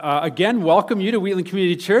Again, welcome you to Wheatland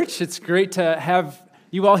Community Church. It's great to have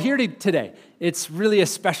you all here today. It's really a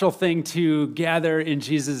special thing to gather in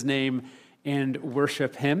Jesus' name and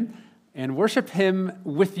worship Him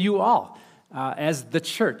with you all as the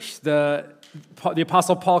church. The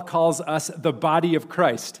Apostle Paul calls us the body of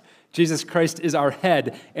Christ. Jesus Christ is our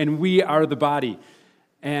head, and we are the body.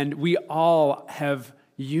 And we all have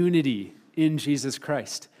unity in Jesus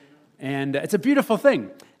Christ. And it's a beautiful thing.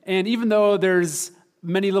 And even though there's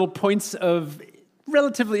many little points of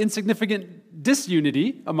relatively insignificant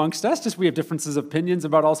disunity amongst us, just we have differences of opinions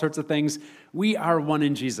about all sorts of things, we are one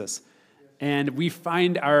in Jesus. And we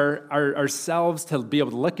find ourselves to be able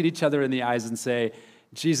to look at each other in the eyes and say,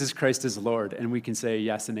 Jesus Christ is Lord, and we can say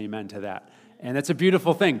yes and amen to that. And it's a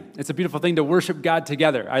beautiful thing. It's a beautiful thing to worship God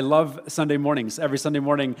together. I love Sunday mornings. Every Sunday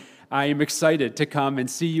morning, I am excited to come and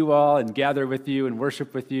see you all and gather with you and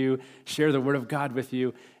worship with you, share the Word of God with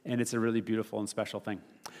you, and it's a really beautiful and special thing.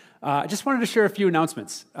 I just wanted to share a few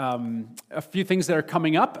announcements, a few things that are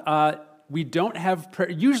coming up. We don't have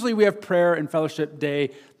prayer. Usually we have prayer and fellowship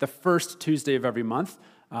day the first Tuesday of every month.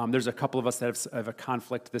 There's a couple of us that have a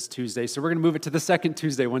conflict this Tuesday, so we're going to move it to the second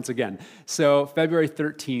Tuesday once again. So February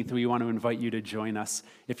 13th, we want to invite you to join us.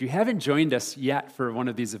 If you haven't joined us yet for one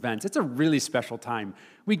of these events, it's a really special time.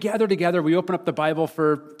 We gather together, we open up the Bible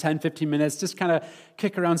for 10, 15 minutes, just kind of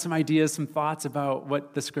kick around some ideas, some thoughts about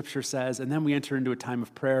what the Scripture says, and then we enter into a time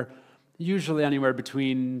of prayer, usually anywhere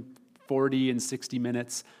between 40 and 60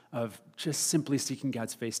 minutes of just simply seeking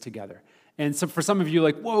God's face together. And so for some of you,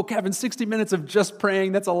 like, whoa, Kevin, 60 minutes of just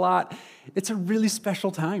praying, that's a lot. It's a really special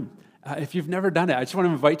time. If you've never done it, I just want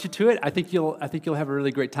to invite you to it. I think you'll have a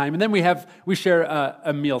really great time. And then we share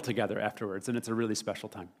a meal together afterwards, and it's a really special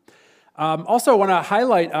time. Also, I want to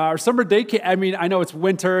highlight our summer day camp. I mean, I know it's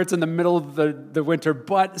winter, it's in the middle of the winter,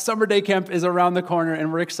 but summer day camp is around the corner,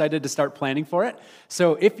 and we're excited to start planning for it.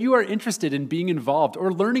 So if you are interested in being involved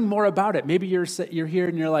or learning more about it, maybe you're here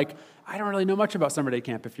and you're like, I don't really know much about summer day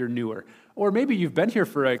camp if you're newer. Or maybe you've been here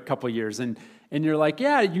for a couple years and you're like,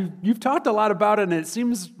 yeah, you've talked a lot about it, and it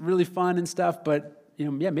seems really fun and stuff, but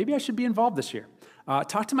maybe I should be involved this year.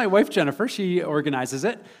 Talk to my wife, Jennifer. She organizes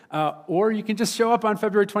it. Or you can just show up on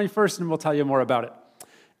February 21st, and we'll tell you more about it.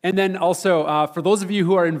 And then also, for those of you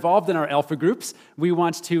who are involved in our Alpha groups, we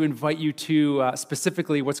want to invite you to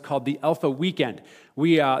specifically what's called the Alpha Weekend.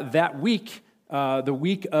 That week, the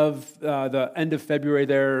week of the end of February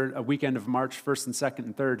there, a weekend of March 1st and 2nd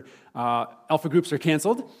and 3rd, Alpha groups are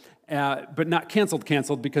canceled. But not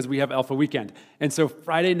canceled because we have Alpha Weekend. And so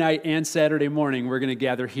Friday night and Saturday morning, we're going to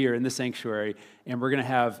gather here in the sanctuary, and we're going to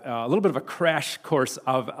have a little bit of a crash course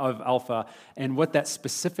of Alpha. And what that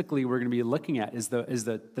specifically we're going to be looking at is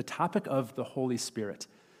the topic of the Holy Spirit,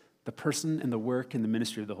 the person and the work and the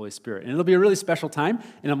ministry of the Holy Spirit. And it'll be a really special time,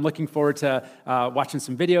 and I'm looking forward to watching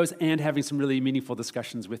some videos and having some really meaningful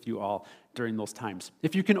discussions with you all during those times.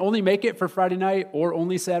 If you can only make it for Friday night or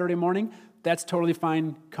only Saturday morning, that's totally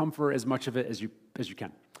fine. Come for as much of it as you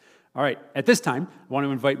can. All right, at this time, I want to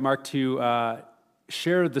invite Mark to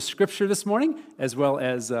share the scripture this morning as well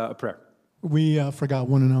as a prayer. We forgot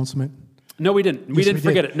one announcement. No, we didn't. We didn't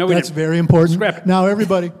forget it. No, we didn't. That's very important. Scrap it. Now,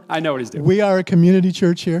 everybody. I know what he's doing. We are a community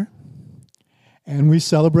church here, and we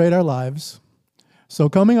celebrate our lives. So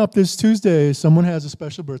coming up this Tuesday, someone has a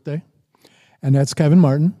special birthday, and that's Kevin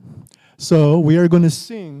Martin. So we are going to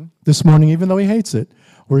sing this morning, even though he hates it.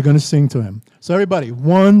 We're going to sing to him. So everybody,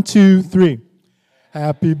 1, 2, 3.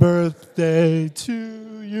 Happy birthday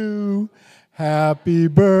to you. Happy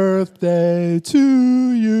birthday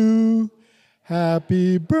to you.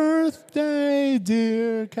 Happy birthday,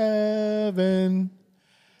 dear Kevin.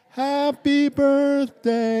 Happy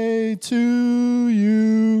birthday to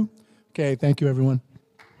you. Okay, thank you, everyone.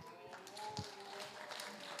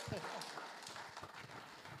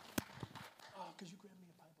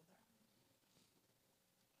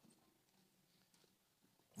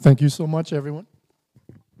 Thank you so much, everyone.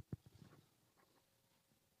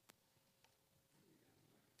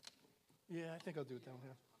 Yeah, I think I'll do it down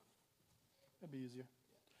here. That'd be easier.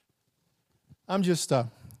 I'm just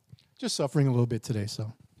suffering a little bit today,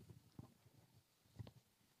 so.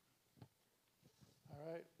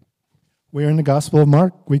 All right. We're in the Gospel of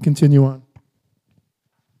Mark. We continue on.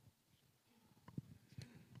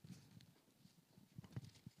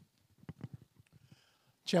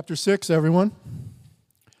 Chapter 6, everyone.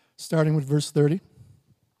 Starting with verse 30.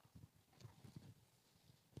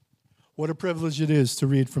 What a privilege it is to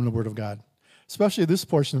read from the Word of God, especially this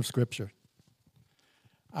portion of Scripture.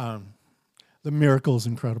 The miracle is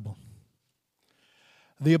incredible.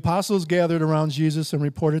 The apostles gathered around Jesus and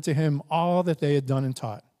reported to him all that they had done and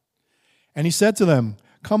taught. And he said to them,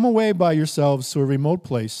 Come away by yourselves to a remote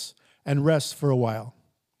place and rest for a while.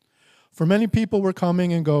 For many people were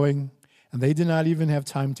coming and going, and they did not even have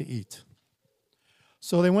time to eat.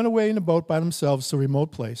 So they went away in a boat by themselves to a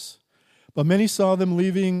remote place. But many saw them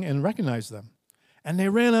leaving and recognized them. And they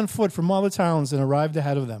ran on foot from all the towns and arrived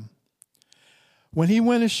ahead of them. When he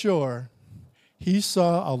went ashore, he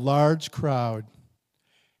saw a large crowd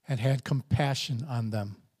and had compassion on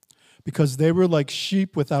them, because they were like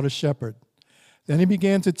sheep without a shepherd. Then he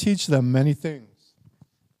began to teach them many things.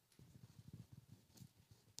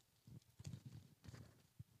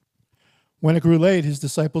 When it grew late, his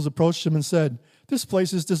disciples approached him and said, "This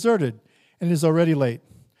place is deserted, and it is already late.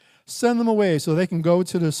 Send them away so they can go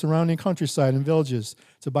to the surrounding countryside and villages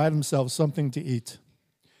to buy themselves something to eat."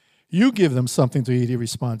 "You give them something to eat," he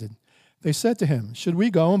responded. They said to him, "Should we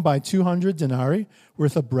go and buy 200 denarii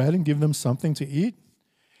worth of bread and give them something to eat?"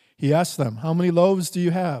 He asked them, "How many loaves do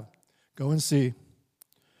you have? Go and see."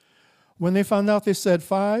 When they found out, they said,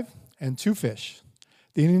 5 and 2 fish.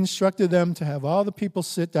 Then he instructed them to have all the people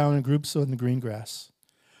sit down in groups on the green grass.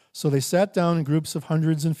 So they sat down in groups of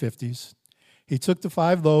hundreds and fifties. He took the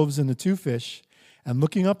 5 loaves and the 2 fish, and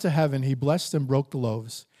looking up to heaven, he blessed and broke the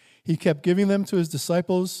loaves. He kept giving them to his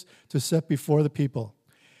disciples to set before the people.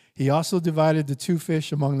 He also divided the 2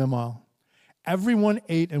 fish among them all. Everyone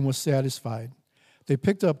ate and was satisfied. They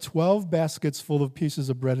picked up 12 baskets full of pieces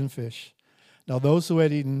of bread and fish. Now those who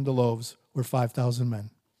had eaten the loaves were 5,000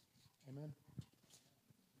 men. Amen.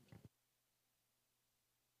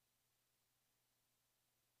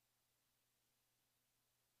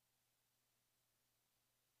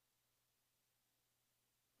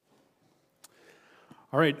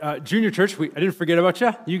 All right, Junior Church, I didn't forget about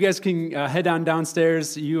you. You guys can head on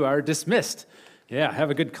downstairs. You are dismissed. Yeah,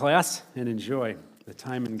 have a good class and enjoy the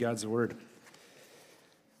time in God's Word.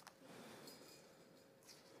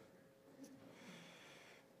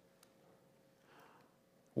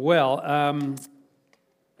 Well,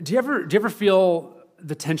 do you ever feel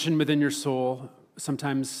the tension within your soul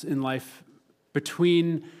sometimes in life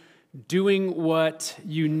between doing what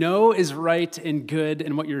you know is right and good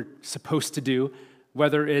and what you're supposed to do,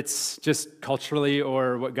 whether it's just culturally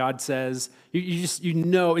or what God says? You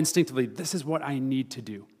know instinctively, this is what I need to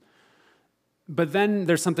do. But then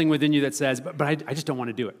there's something within you that says, but I just don't want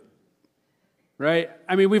to do it, right?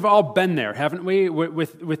 I mean, we've all been there, haven't we,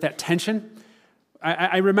 with that tension?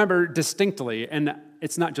 I remember distinctly, and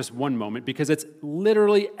it's not just one moment, because it's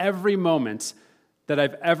literally every moment that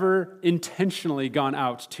I've ever intentionally gone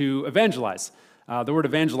out to evangelize. The word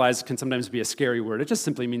evangelize can sometimes be a scary word. It just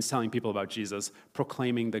simply means telling people about Jesus,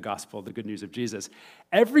 proclaiming the gospel, the good news of Jesus.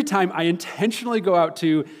 Every time I intentionally go out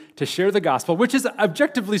to share the gospel, which is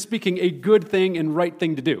objectively speaking a good thing and right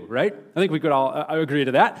thing to do, right? I think we could all agree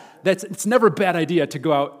to that. It's never a bad idea to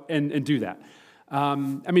go out and do that. I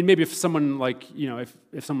mean, maybe if someone like,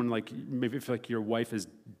 if someone like, maybe if like your wife is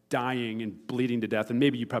dying and bleeding to death, and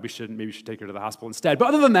maybe you probably shouldn't, maybe you should take her to the hospital instead. But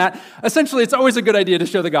other than that, essentially, it's always a good idea to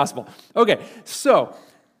share the gospel. Okay, so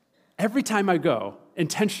every time I go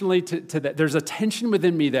intentionally to that, there's a tension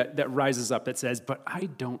within me that rises up that says, but I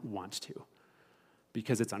don't want to,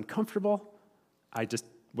 because it's uncomfortable. I just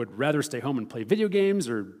would rather stay home and play video games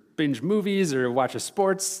or binge movies or watch a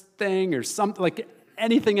sports thing or something like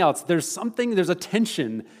anything else. There's a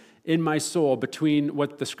tension in my soul between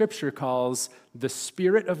what the scripture calls the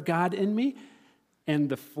Spirit of God in me and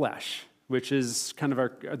the flesh, which is kind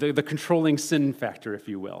of the controlling sin factor, if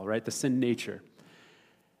you will, right? The sin nature.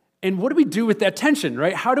 And what do we do with that tension,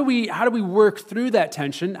 right? How do we work through that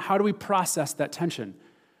tension? How do we process that tension?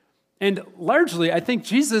 And largely, I think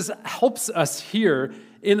Jesus helps us here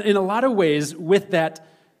in a lot of ways with that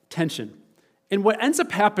tension. And what ends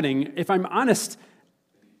up happening, if I'm honest,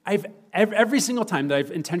 every single time that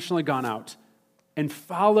I've intentionally gone out and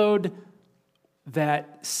followed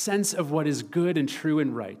that sense of what is good and true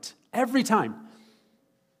and right, every time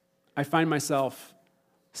I find myself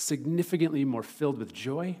significantly more filled with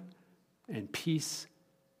joy and peace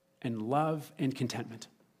and love and contentment.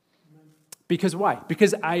 Because why?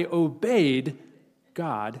 Because I obeyed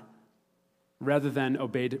God rather than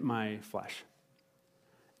obeyed my flesh.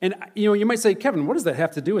 And you might say, Kevin, what does that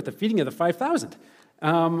have to do with the feeding of the 5,000?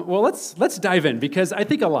 Well, let's dive in, because I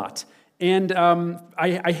think a lot. And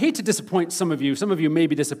I hate to disappoint some of you. Some of you may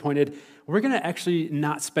be disappointed. We're going to actually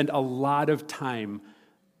not spend a lot of time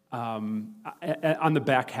on the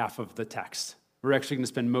back half of the text. We're actually going to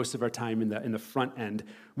spend most of our time in the front end,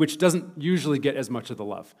 which doesn't usually get as much of the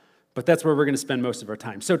love. But that's where we're going to spend most of our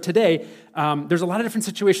time. So today, there's a lot of different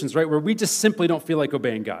situations, right, where we just simply don't feel like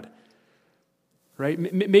obeying God. Right?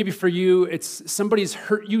 Maybe for you, it's somebody's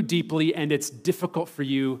hurt you deeply and it's difficult for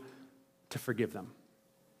you to forgive them.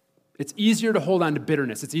 It's easier to hold on to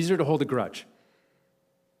bitterness. It's easier to hold a grudge.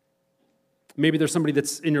 Maybe there's somebody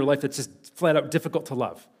that's in your life that's just flat out difficult to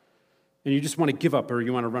love, and you just want to give up or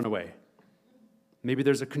you want to run away. Maybe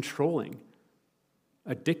there's a controlling,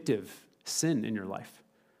 addictive sin in your life,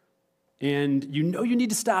 and you know you need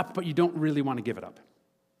to stop, but you don't really want to give it up.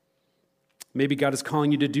 Maybe God is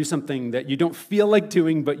calling you to do something that you don't feel like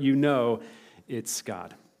doing, but you know it's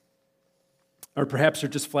God. Or perhaps you're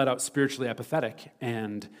just flat out spiritually apathetic,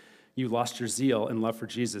 and you lost your zeal and love for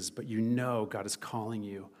Jesus, but you know God is calling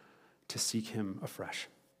you to seek him afresh.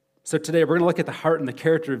 So today we're going to look at the heart and the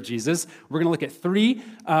character of Jesus. We're going to look at three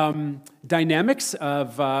dynamics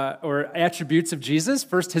of or attributes of Jesus.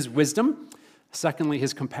 First, his wisdom. Secondly,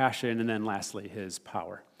 his compassion. And then lastly, his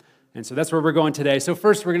power. And so that's where we're going today. So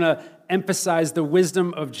first, we're going to emphasize the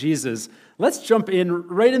wisdom of Jesus. Let's jump in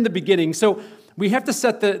right in the beginning. So we have to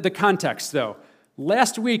set the context, though.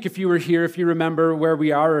 Last week, if you were here, if you remember where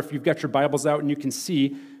we are, or if you've got your Bibles out and you can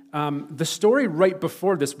see, the story right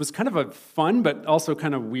before this was kind of a fun but also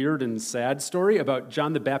kind of weird and sad story about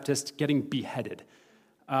John the Baptist getting beheaded.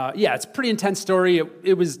 It's a pretty intense story.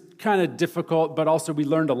 It was kind of difficult, but also we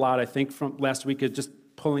learned a lot, I think, from last week of just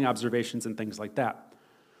pulling observations and things like that.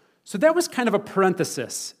 So that was kind of a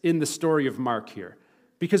parenthesis in the story of Mark here,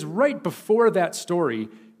 because right before that story,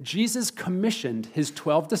 Jesus commissioned his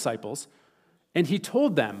 12 disciples, and he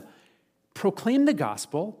told them, proclaim the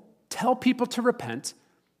gospel, tell people to repent,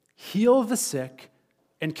 heal the sick,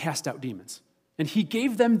 and cast out demons. And he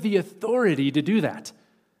gave them the authority to do that.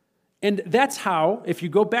 And that's how, if you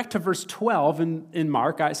go back to verse 12 in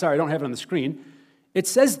Mark, I don't have it on the screen, it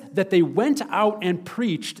says that they went out and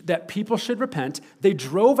preached that people should repent. They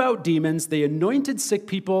drove out demons, they anointed sick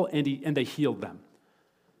people, and they healed them.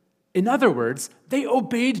 In other words, they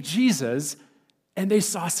obeyed Jesus, and they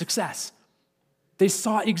saw success. They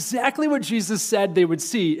saw exactly what Jesus said they would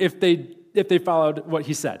see if they followed what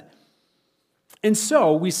he said. And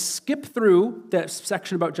so we skip through that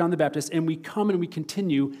section about John the Baptist, and we come and we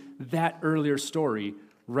continue that earlier story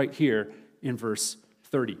right here in verse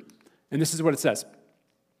 30. And this is what it says.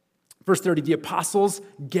 Verse 30, the apostles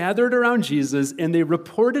gathered around Jesus, and they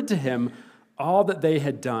reported to him all that they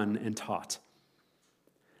had done and taught.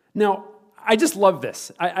 Now, I just love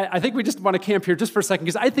this. I think we just want to camp here just for a second,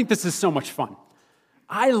 because I think this is so much fun.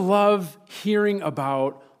 I love hearing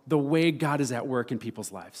about the way God is at work in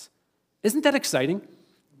people's lives. Isn't that exciting?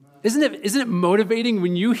 Isn't it motivating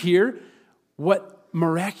when you hear what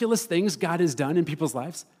miraculous things God has done in people's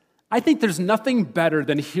lives? I think there's nothing better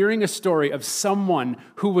than hearing a story of someone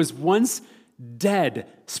who was once dead,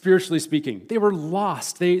 spiritually speaking. They were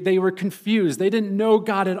lost. They were confused. They didn't know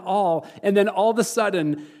God at all. And then all of a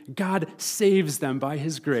sudden, God saves them by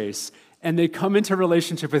his grace. And they come into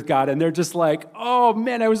relationship with God, and they're just like, oh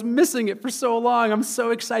man, I was missing it for so long. I'm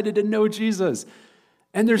so excited to know Jesus.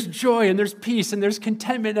 And there's joy, and there's peace, and there's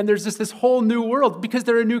contentment, and there's just this whole new world because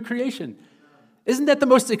they're a new creation. Isn't that the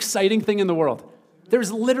most exciting thing in the world?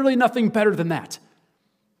 There's literally nothing better than that.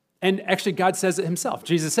 And actually, God says it himself.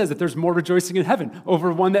 Jesus says that there's more rejoicing in heaven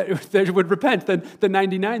over one that would repent than the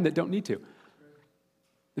 99 that don't need to.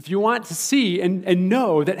 If you want to see and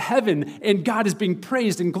know that heaven and God is being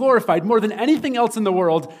praised and glorified more than anything else in the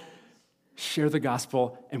world, share the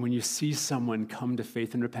gospel. And when you see someone come to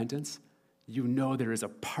faith and repentance, you know there is a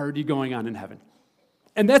party going on in heaven.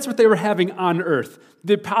 And that's what they were having on earth.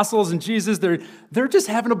 The apostles and Jesus, they're just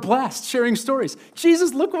having a blast sharing stories.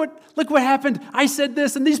 Jesus, look what happened. I said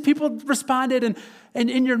this, and these people responded, and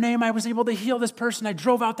in your name I was able to heal this person. I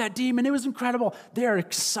drove out that demon. It was incredible. They are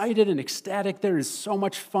excited and ecstatic. There is so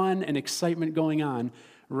much fun and excitement going on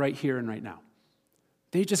right here and right now.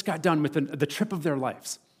 They just got done with the trip of their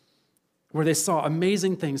lives, where they saw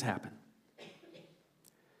amazing things happen.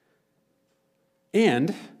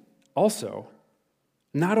 And also,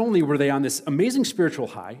 not only were they on this amazing spiritual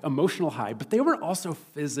high, emotional high, but they were also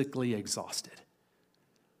physically exhausted.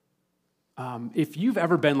 If you've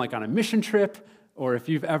ever been like on a mission trip, or if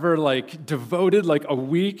you've ever like devoted like a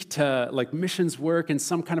week to like missions work in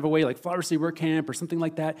some kind of a way, like Flower City Work Camp or something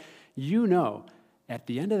like that, you know at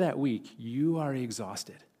the end of that week, you are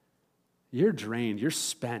exhausted. You're drained. You're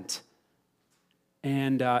spent.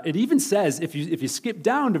 And it even says, if you skip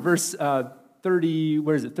down to verse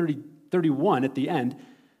 31 at the end,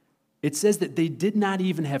 it says that they did not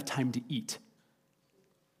even have time to eat.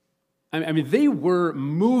 I mean, they were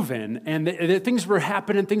moving, and things were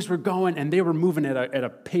happening, things were going, and they were moving at a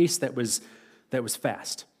pace that was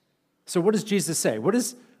fast. So what does Jesus say? What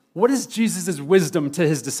is Jesus' wisdom to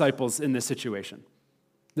his disciples in this situation?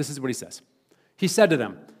 This is what he says. He said to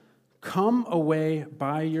them, "Come away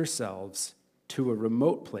by yourselves to a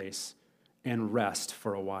remote place and rest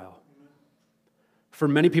for a while." For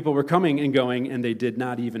many people were coming and going, and they did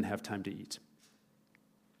not even have time to eat.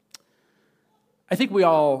 I think we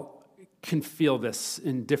all can feel this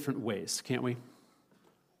in different ways, can't we?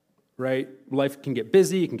 Right? Life can get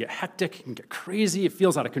busy, it can get hectic, it can get crazy, it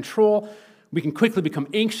feels out of control. We can quickly become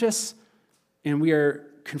anxious, and we are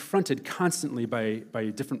confronted constantly by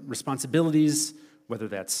different responsibilities, whether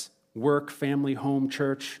that's work, family, home,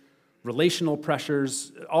 church, relational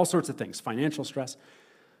pressures, all sorts of things, financial stress.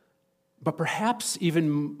 But perhaps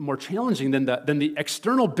even more challenging than the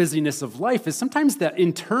external busyness of life is sometimes the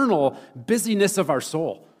internal busyness of our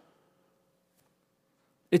soul.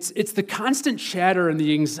 It's the constant chatter and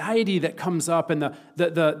the anxiety that comes up and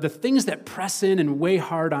the things that press in and weigh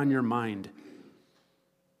hard on your mind.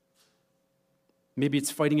 Maybe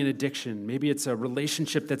it's fighting an addiction. Maybe it's a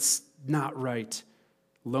relationship that's not right.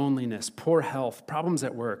 Loneliness, poor health, problems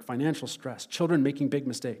at work, financial stress, children making big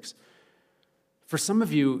mistakes. For some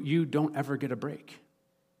of you, you don't ever get a break.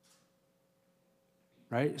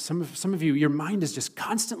 Right? Some of you, your mind is just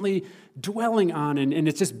constantly dwelling on, and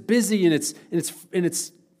it's just busy, and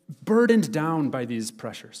it's burdened down by these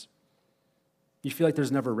pressures. You feel like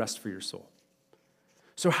there's never rest for your soul.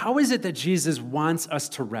 So how is it that Jesus wants us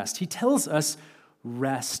to rest? He tells us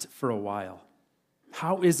rest for a while.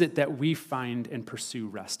 How is it that we find and pursue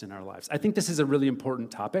rest in our lives? I think this is a really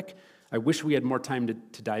important topic. I wish we had more time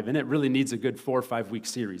to dive in. It really needs a good 4 or 5 week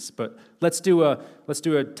series, but let's do a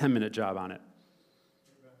 10-minute job on it.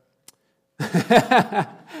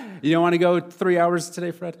 You don't want to go 3 hours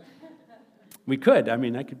today, Fred? We could. I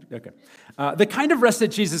mean, I could. Okay. The kind of rest that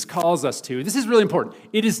Jesus calls us to, this is really important.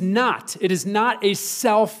 It is not a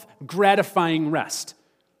self-gratifying rest.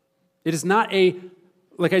 It is not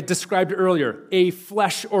like I described earlier, a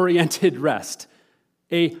flesh-oriented rest.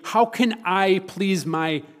 How can I please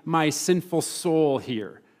my sinful soul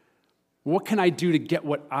here? What can I do to get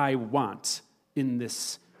what I want in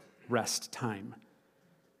this rest time?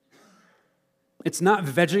 It's not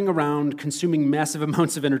vegging around, consuming massive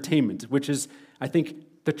amounts of entertainment, which is, I think,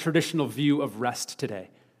 the traditional view of rest today.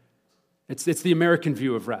 It's the American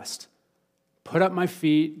view of rest. Put up my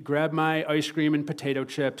feet, grab my ice cream and potato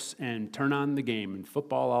chips, and turn on the game and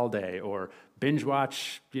football all day, or binge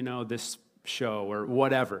watch, this show or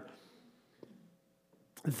whatever.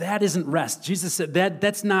 That isn't rest. Jesus said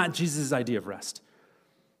that's not Jesus' idea of rest.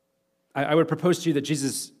 I would propose to you that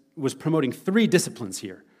Jesus was promoting 3 disciplines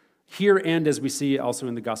here and as we see also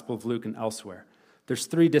in the Gospel of Luke and elsewhere. There's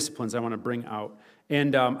 3 disciplines I want to bring out.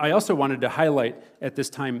 And I also wanted to highlight at this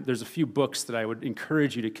time, there's a few books that I would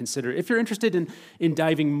encourage you to consider. If you're interested in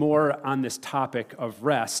diving more on this topic of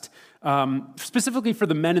rest, specifically for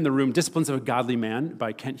the men in the room, Disciplines of a Godly Man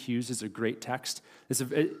by Kent Hughes is a great text.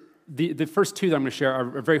 The first 2 that I'm going to share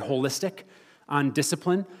are very holistic on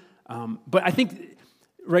discipline. But I think,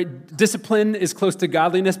 right, discipline is close to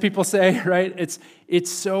godliness, people say, right? It's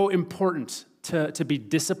so important to be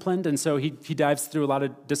disciplined, and so he dives through a lot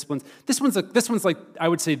of disciplines. This one's like I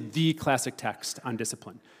would say the classic text on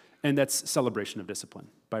discipline, and that's Celebration of Discipline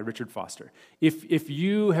by Richard Foster. If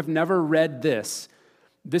you have never read this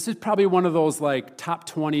is probably one of those like top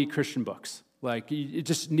 20 Christian books. Like it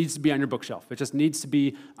just needs to be on your bookshelf. It just needs to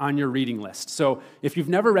be on your reading list. So if you've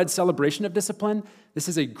never read Celebration of Discipline, this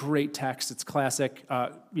is a great text. It's classic.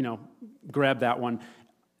 Grab that one.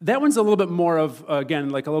 That one's a little bit more of, again,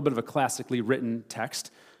 like a little bit of a classically written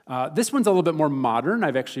text. This one's a little bit more modern.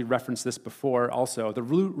 I've actually referenced this before also, The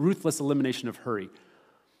Ruthless Elimination of Hurry.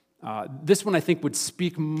 This one I think would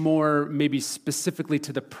speak more maybe specifically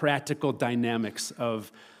to the practical dynamics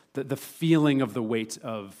of the feeling of the weight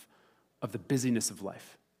of the busyness of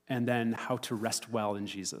life, and then how to rest well in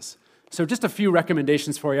Jesus. So just a few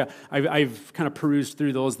recommendations for you. I've kind of perused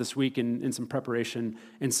through those this week in some preparation,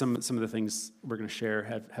 and some of the things we're going to share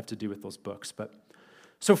have to do with those books.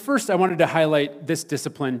 So first, I wanted to highlight this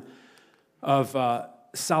discipline of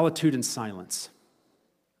solitude and silence.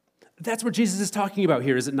 That's what Jesus is talking about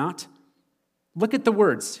here, is it not? Look at the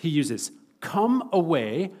words he uses. Come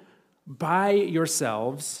away by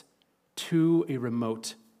yourselves to a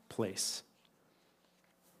remote place.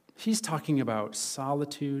 He's talking about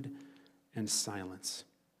solitude and silence.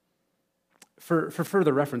 For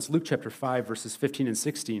further reference, Luke chapter 5, verses 15 and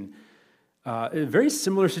 16, a very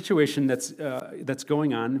similar situation that's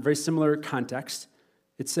going on, very similar context.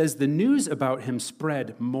 It says, the news about him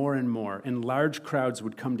spread more and more, and large crowds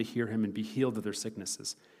would come to hear him and be healed of their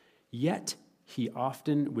sicknesses. Yet he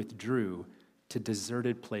often withdrew to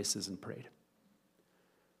deserted places and prayed.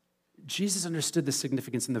 Jesus understood the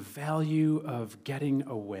significance and the value of getting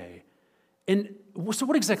away. And so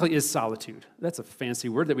what exactly is solitude? That's a fancy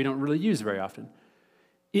word that we don't really use very often.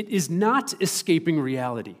 It is not escaping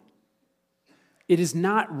reality. it is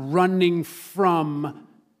not running from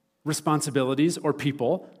responsibilities or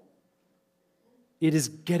people. It is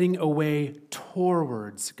getting away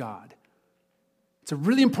towards God. It's a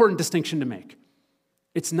really important distinction to make.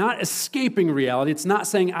 It's not escaping reality. It's not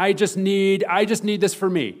saying, I just need this for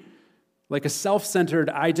me. Like a self-centered,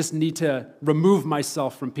 I just need to remove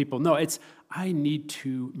myself from people. No, it's, I need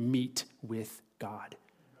to meet with God.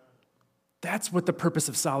 That's what the purpose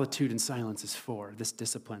of solitude and silence is for, this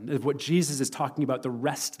discipline. What Jesus is talking about, the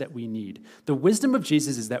rest that we need. The wisdom of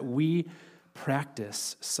Jesus is that we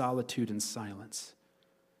practice solitude and silence.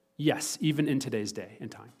 Yes, even in today's day and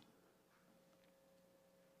time.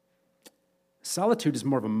 Solitude is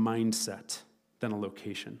more of a mindset than a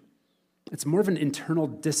location. It's more of an internal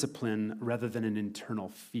discipline rather than an internal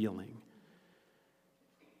feeling.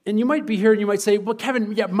 And you might be here and you might say, well,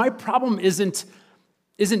 Kevin, yeah, my problem isn't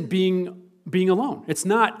being alone. It's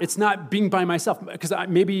not being by myself, because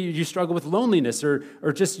maybe you struggle with loneliness or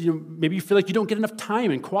just maybe you feel like you don't get enough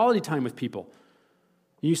time and quality time with people.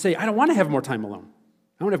 And you say, I don't want to have more time alone.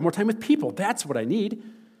 I want to have more time with people. That's what I need.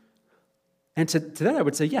 And to that I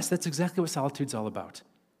would say, yes, that's exactly what solitude's all about.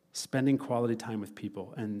 Spending quality time with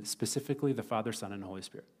people, and specifically the Father, Son, and Holy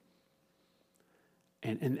Spirit.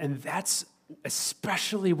 And that's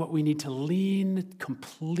especially what we need to lean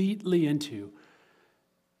completely into,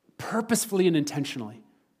 purposefully and intentionally,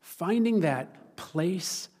 finding that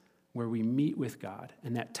place where we meet with God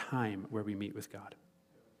and that time where we meet with God.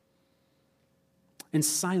 And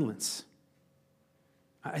silence.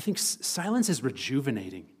 I think silence is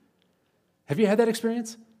rejuvenating. Have you had that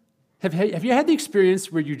experience? Have you had the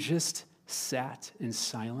experience where you just sat in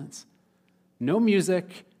silence? No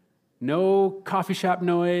music, no coffee shop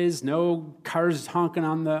noise, no cars honking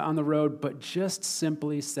on the road, but just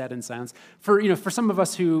simply sat in silence. For some of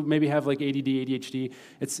us who maybe have like ADD, ADHD,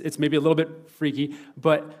 it's maybe a little bit freaky,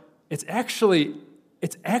 but it's actually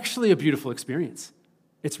a beautiful experience.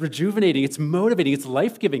 It's rejuvenating, it's motivating, it's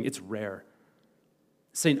life-giving, it's rare.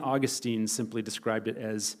 St. Augustine simply described it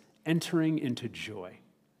as entering into joy.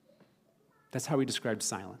 That's how he described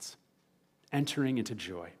silence. Entering into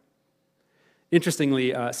joy.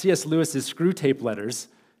 Interestingly, C.S. Lewis's Screwtape Letters,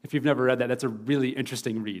 if you've never read that, that's a really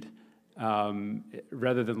interesting read.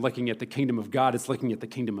 Rather than looking at the kingdom of God, it's looking at the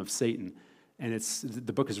kingdom of Satan. And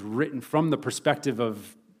the book is written from the perspective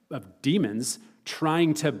of demons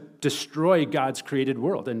trying to destroy God's created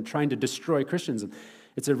world and trying to destroy Christians.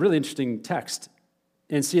 It's a really interesting text.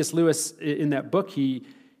 And C.S. Lewis, in that book, he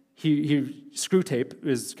Screwtape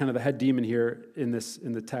is kind of the head demon here in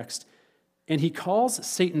the text, and he calls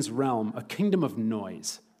Satan's realm a kingdom of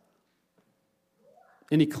noise.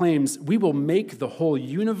 And he claims, we will make the whole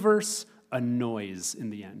universe a noise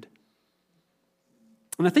in the end.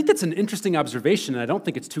 And I think that's an interesting observation, and I don't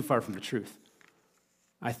think it's too far from the truth.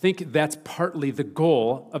 I think that's partly the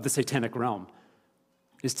goal of the satanic realm,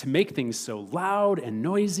 is to make things so loud and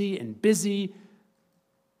noisy and busy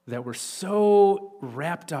that we're so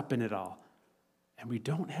wrapped up in it all, and we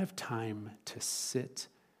don't have time to sit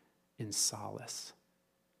in solace,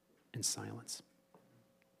 in silence.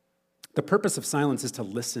 The purpose of silence is to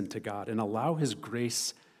listen to God and allow His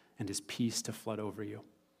grace and His peace to flood over you.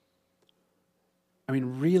 I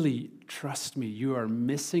mean, really, trust me, you are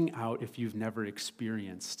missing out if you've never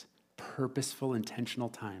experienced purposeful, intentional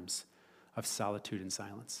times of solitude and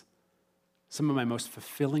silence. Some of my most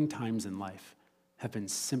fulfilling times in life have been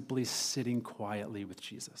simply sitting quietly with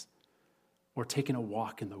Jesus or taking a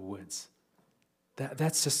walk in the woods.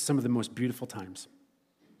 That's just some of the most beautiful times.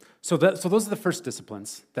 So those are the first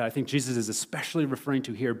disciplines that I think Jesus is especially referring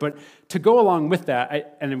to here. But to go along with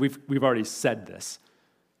that, and we've already said this,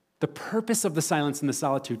 the purpose of the silence and the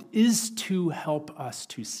solitude is to help us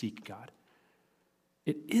to seek God.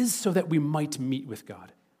 It is so that we might meet with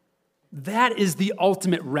God. That is the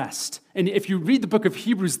ultimate rest. And if you read the book of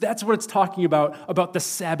Hebrews, that's what it's talking about the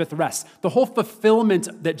Sabbath rest. The whole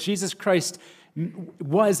fulfillment that Jesus Christ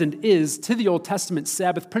was and is to the Old Testament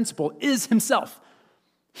Sabbath principle is Himself.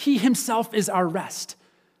 He Himself is our rest.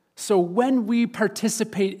 So when we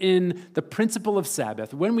participate in the principle of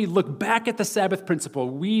Sabbath, when we look back at the Sabbath principle,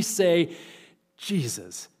 we say,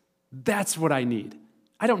 Jesus, that's what I need.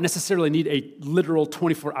 I don't necessarily need a literal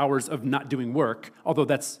 24 hours of not doing work, although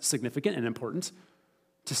that's significant and important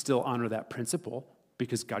to still honor that principle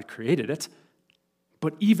because God created it.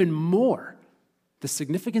 But even more, the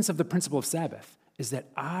significance of the principle of Sabbath is that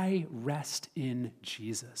I rest in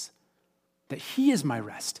Jesus, that He is my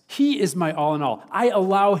rest. He is my all in all. I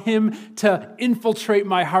allow Him to infiltrate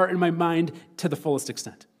my heart and my mind to the fullest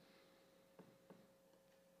extent.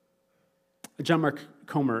 John Mark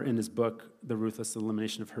Comer, in his book, The Ruthless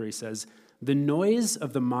Elimination of Hurry, says, the noise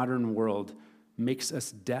of the modern world makes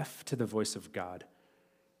us deaf to the voice of God,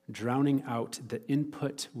 drowning out the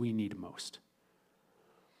input we need most.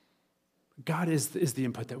 God is the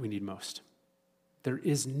input that we need most. There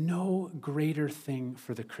is no greater thing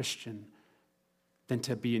for the Christian than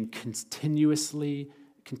to be in continuous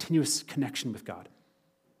connection with God.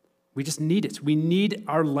 We just need it. We need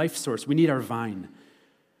our life source. We need our vine.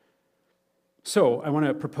 So I want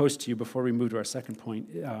to propose to you before we move to our second point,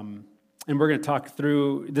 and we're going to talk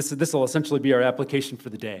through, this will essentially be our application for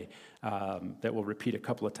the day that we'll repeat a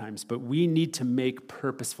couple of times, but we need to make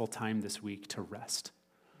purposeful time this week to rest.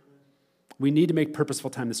 We need to make purposeful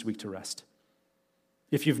time this week to rest.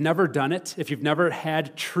 If you've never done it, if you've never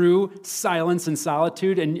had true silence and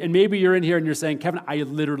solitude, and maybe you're in here and you're saying, Kevin, I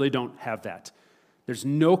literally don't have that. There's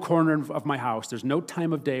no corner of my house, there's no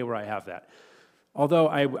time of day where I have that. Although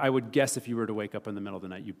I would guess if you were to wake up in the middle of the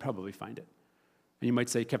night, you'd probably find it. And you might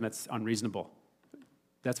say, Kevin, that's unreasonable.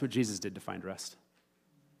 That's what Jesus did to find rest.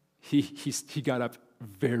 He got up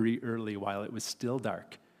very early while it was still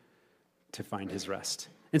dark to find his rest.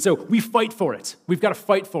 And so we fight for it. We've got to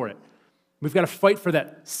fight for it. We've got to fight for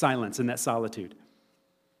that silence and that solitude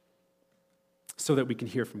so that we can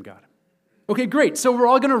hear from God. Okay, great. So we're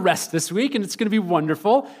all going to rest this week, and it's going to be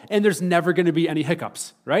wonderful, and there's never going to be any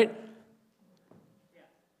hiccups, right?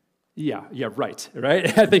 Yeah, right.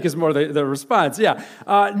 I think is more the response. Yeah.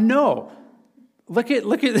 No. Look at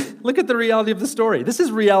the reality of the story. This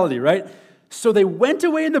is reality, right? So they went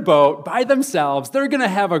away in the boat by themselves. They're going to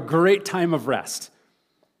have a great time of rest.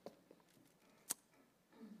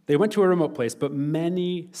 They went to a remote place, but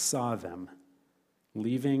many saw them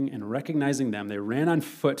leaving, and recognizing them, they ran on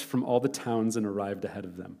foot from all the towns and arrived ahead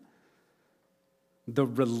of them. The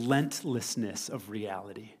relentlessness of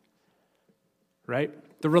reality, right?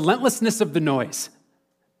 The relentlessness of the noise.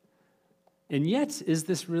 And yet, is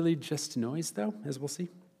this really just noise, though, as we'll see?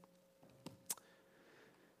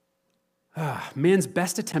 Man's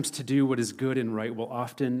best attempts to do what is good and right will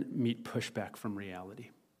often meet pushback from reality.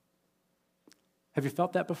 Have you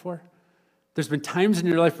felt that before? There's been times in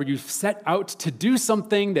your life where you've set out to do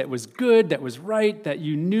something that was good, that was right, that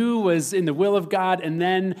you knew was in the will of God, and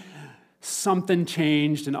then something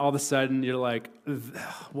changed, and all of a sudden you're like,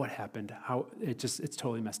 what happened? It's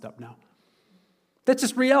totally messed up now. That's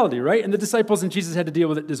just reality, right? And the disciples and Jesus had to deal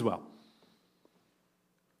with it as well.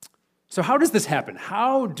 So how does this happen?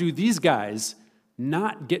 How do these guys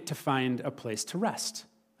not get to find a place to rest?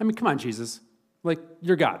 I mean, come on, Jesus. Like,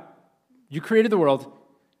 you're God. You created the world.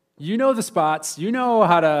 You know the spots. You know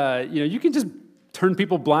how to, you can just turn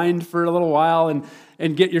people blind for a little while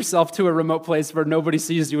and get yourself to a remote place where nobody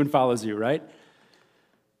sees you and follows you, right?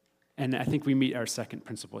 And I think we meet our second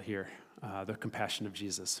principle here, the compassion of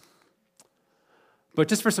Jesus. But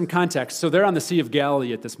just for some context, so they're on the Sea of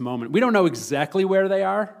Galilee at this moment. We don't know exactly where they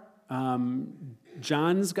are.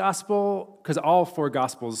 John's gospel, because all four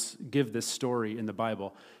gospels give this story in the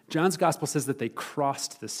Bible, John's gospel says that they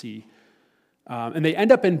crossed the sea. And they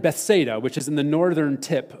end up in Bethsaida, which is in the northern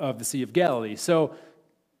tip of the Sea of Galilee. So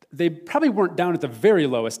they probably weren't down at the very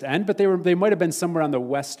lowest end, but they might have been somewhere on the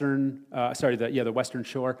western, the western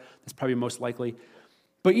shore. That's probably most likely.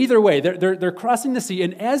 But either way, they're crossing the sea,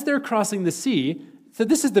 and as they're crossing the sea, so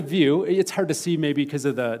this is the view. It's hard to see maybe because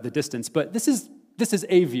of the distance, but this is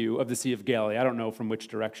a view of the Sea of Galilee. I don't know from which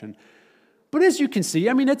direction. But as you can see,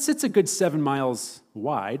 I mean, it's a good 7 miles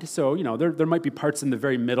wide. So, there might be parts in the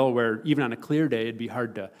very middle where even on a clear day, it'd be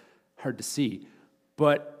hard to see.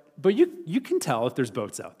 But you can tell if there's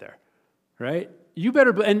boats out there, right? You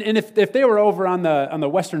better, and if they were over on the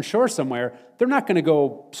western shore somewhere, they're not going to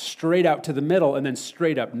go straight out to the middle and then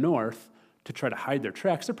straight up north to try to hide their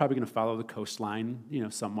tracks. They're probably going to follow the coastline,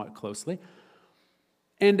 somewhat closely.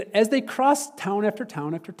 And as they cross town after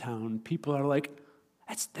town after town, people are like,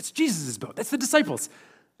 That's Jesus' boat. That's the disciples.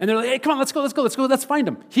 And they're like, hey, come on, let's go, let's find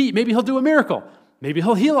him. Maybe he'll do a miracle. Maybe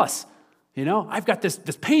he'll heal us. I've got this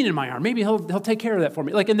pain in my arm. Maybe he'll take care of that for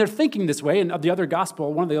me. And they're thinking this way, and one of the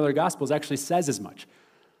other gospels actually says as much.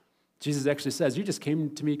 Jesus actually says, you just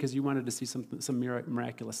came to me because you wanted to see some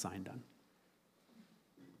miraculous sign done.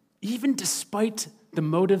 Even despite the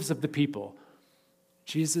motives of the people,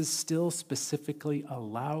 Jesus still specifically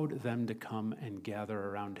allowed them to come and gather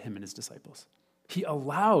around him and his disciples. He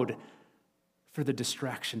allowed for the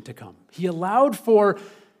distraction to come. He allowed for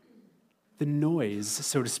the noise,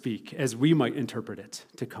 so to speak, as we might interpret it,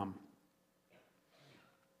 to come.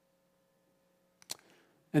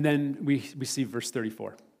 And then we see verse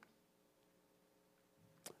 34.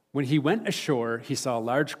 When he went ashore, he saw a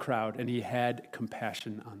large crowd, and he had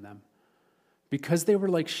compassion on them, because they were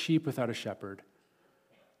like sheep without a shepherd.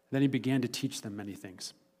 Then he began to teach them many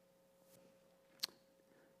things.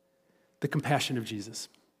 The compassion of Jesus.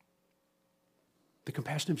 The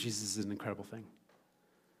compassion of Jesus is an incredible thing.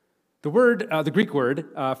 The Greek word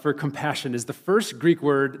for compassion is the first Greek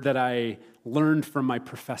word that I learned from my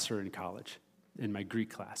professor in college, in my Greek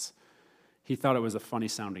class. He thought it was a funny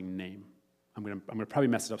sounding name. I'm gonna probably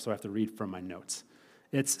mess it up, so I have to read from my notes.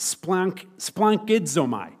 It's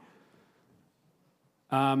splankizomai.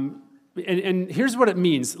 And here's what it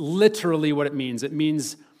means, literally what it means. It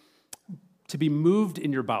means to be moved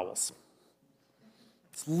in your bowels.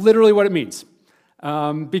 It's literally what it means.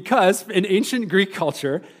 Because in ancient Greek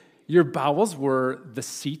culture, your bowels were the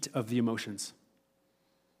seat of the emotions.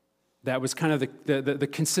 That was kind of the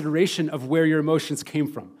consideration of where your emotions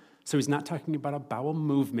came from. So he's not talking about a bowel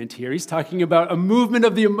movement here. He's talking about a movement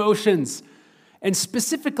of the emotions. And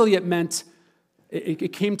specifically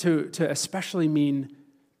it came to especially mean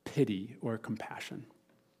pity or compassion.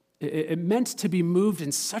 It meant to be moved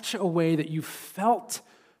in such a way that you felt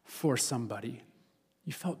for somebody.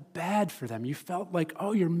 You felt bad for them. You felt like,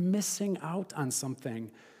 oh, you're missing out on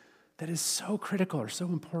something that is so critical or so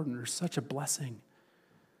important or such a blessing.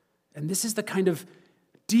 And this is the kind of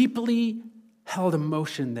deeply held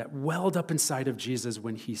emotion that welled up inside of Jesus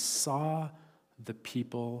when he saw the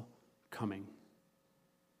people coming.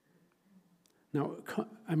 Now,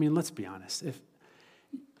 I mean, let's be honest.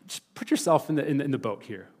 Just put yourself in the boat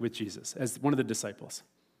here with Jesus as one of the disciples.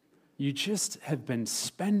 You just have been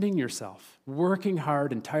spending yourself, working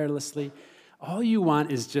hard and tirelessly. All you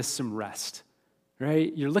want is just some rest,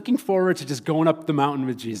 right? You're looking forward to just going up the mountain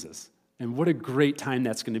with Jesus. And what a great time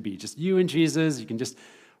that's going to be. Just you and Jesus. You can just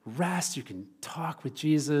rest. You can talk with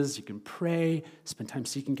Jesus. You can pray, spend time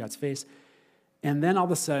seeking God's face. And then all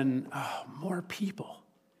of a sudden, more people.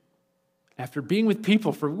 After being with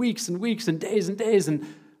people for weeks and weeks and days and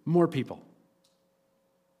more people.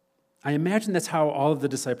 I imagine that's how all of the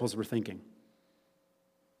disciples were thinking.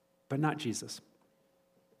 But not Jesus.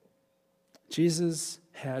 Jesus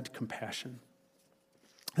had compassion.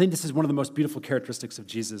 I think this is one of the most beautiful characteristics of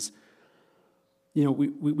Jesus. You know,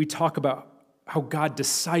 we talk about how God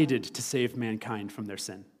decided to save mankind from their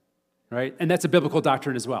sin, right? And that's a biblical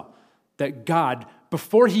doctrine as well. That God,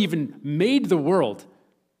 before he even made the world,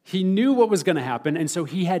 he knew what was going to happen, and so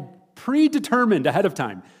he had predetermined ahead of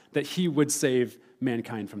time that he would save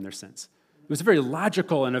mankind from their sins. It was very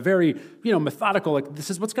logical and a very, methodical, like, this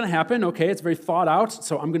is what's going to happen. Okay, it's very thought out,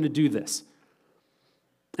 so I'm going to do this.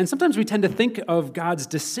 And sometimes we tend to think of God's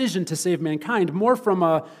decision to save mankind more from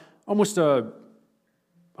almost a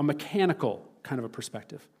mechanical kind of a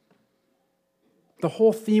perspective. The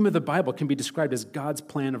whole theme of the Bible can be described as God's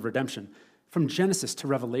plan of redemption. From Genesis to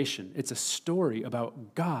Revelation, it's a story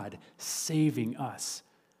about God saving us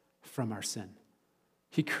from our sin.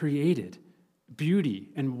 He created beauty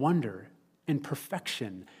and wonder and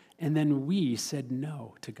perfection, and then we said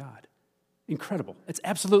no to God. Incredible. It's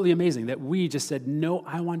absolutely amazing that we just said, no,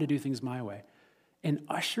 I want to do things my way, and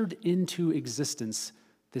ushered into existence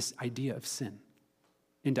this idea of sin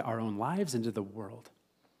into our own lives, into the world.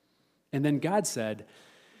 And then God said,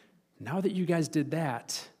 now that you guys did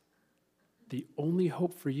that, the only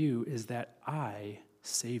hope for you is that I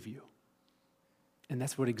save you. And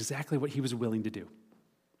that's exactly what he was willing to do.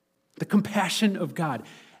 The compassion of God.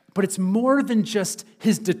 But it's more than just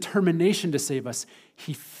his determination to save us.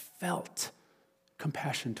 He felt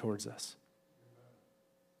compassion towards us.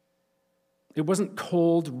 It wasn't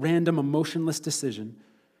cold, random, emotionless decision.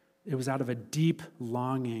 It was out of a deep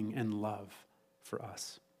longing and love for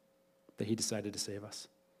us that he decided to save us.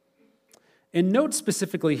 And note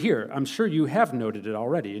specifically here, I'm sure you have noted it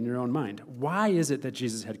already in your own mind. Why is it that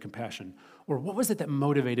Jesus had compassion? Or what was it that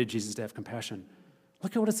motivated Jesus to have compassion?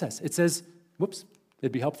 Look at what it says. It says,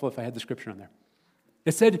 it'd be helpful if I had the scripture on there.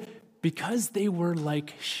 It said, because they were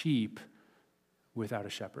like sheep without a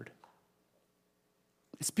shepherd.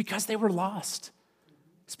 It's because they were lost.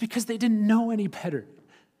 It's because they didn't know any better.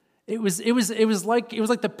 It was like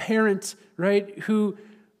the parent, right, who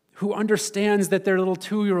understands that their little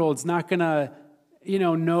 2-year-old's not gonna,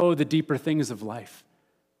 know the deeper things of life,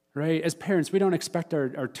 right? As parents, we don't expect our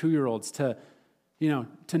 2-year-olds to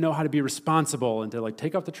know how to be responsible and to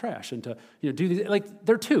take out the trash and to do these.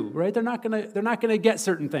 They're 2, right? They're not gonna get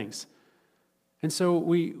certain things, and so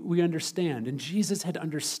we understand. And Jesus had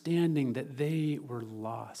understanding that they were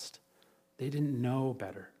lost. They didn't know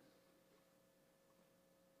better.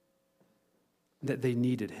 That they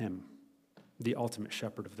needed him, the ultimate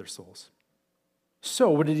shepherd of their souls. So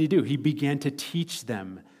what did he do? He began to teach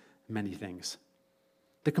them many things.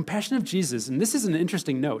 The compassion of Jesus, and this is an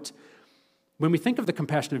interesting note, when we think of the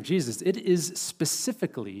compassion of Jesus, it is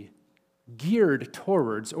specifically geared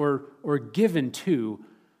towards or given to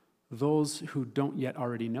those who don't yet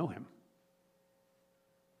already know him.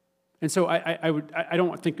 And so I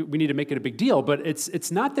don't think we need to make it a big deal, but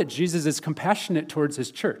it's not that Jesus is compassionate towards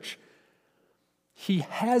his church. He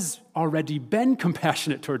has already been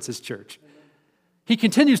compassionate towards his church. He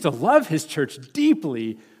continues to love his church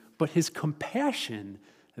deeply, but his compassion,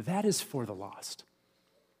 that is for the lost.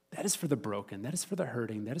 That is for the broken. That is for the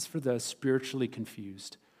hurting. That is for the spiritually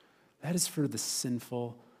confused. That is for the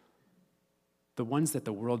sinful, the ones that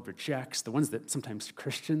the world rejects, the ones that sometimes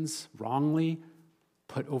Christians wrongly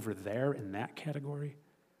put over there in that category,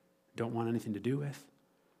 don't want anything to do with.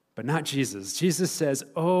 But not Jesus. Jesus says,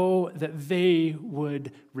 oh, that they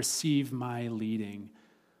would receive my leading,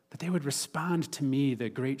 that they would respond to me, the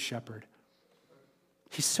great shepherd.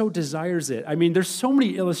 He so desires it. I mean, there's so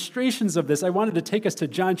many illustrations of this. I wanted to take us to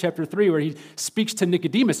John chapter 3, where he speaks to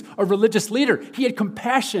Nicodemus, a religious leader. He had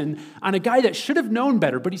compassion on a guy that should have known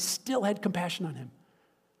better, but he still had compassion on him.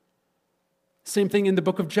 Same thing in the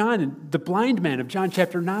book of John, the blind man of John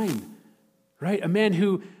chapter 9, right? A man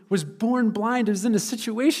who was born blind and was in a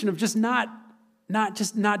situation of just not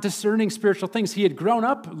discerning spiritual things. He had grown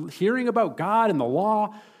up hearing about God and the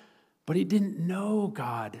law, but he didn't know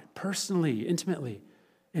God personally, intimately.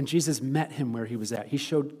 And Jesus met him where he was at. He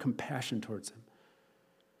showed compassion towards him.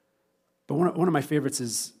 But one of my favorites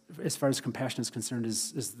is, as far as compassion is concerned,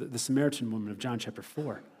 is the Samaritan woman of John chapter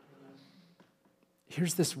 4.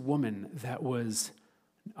 Here's this woman that was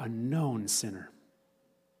a known sinner.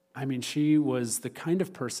 I mean, she was the kind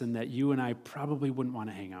of person that you and I probably wouldn't want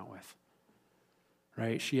to hang out with,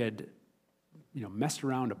 right? She had, messed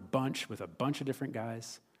around a bunch with a bunch of different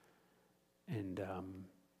guys, and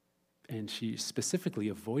she specifically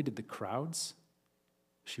avoided the crowds.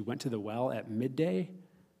 She went to the well at midday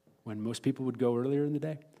when most people would go earlier in the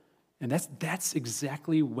day. And that's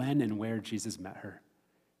exactly when and where Jesus met her.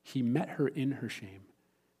 He met her in her shame.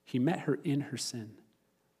 He met her in her sin.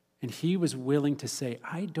 And he was willing to say,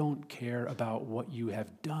 I don't care about what you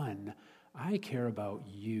have done. I care about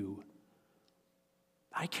you.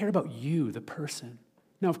 I care about you, the person.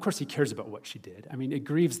 Now, of course, he cares about what she did. I mean, it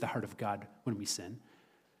grieves the heart of God when we sin.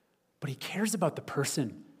 But he cares about the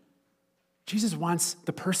person. Jesus wants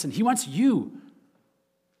the person. He wants you.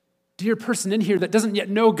 Dear person in here that doesn't yet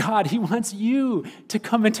know God, he wants you to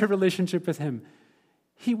come into relationship with him.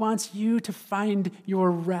 He wants you to find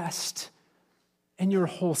your rest and your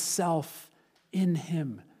whole self in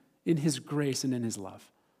him, in his grace and in his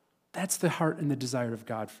love. That's the heart and the desire of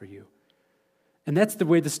God for you. And that's the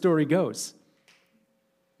way the story goes.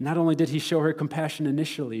 Not only did he show her compassion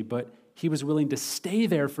initially, but he was willing to stay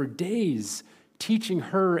there for days, teaching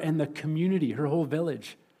her and the community, her whole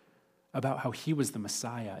village, about how he was the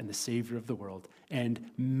Messiah and the Savior of the world.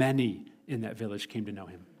 And many in that village came to know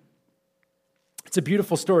him. It's a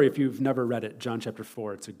beautiful story if you've never read it, John chapter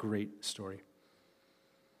 4. It's a great story.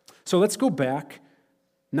 So let's go back,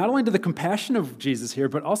 not only to the compassion of Jesus here,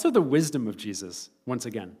 but also the wisdom of Jesus once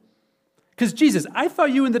again. Because Jesus, I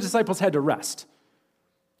thought you and the disciples had to rest.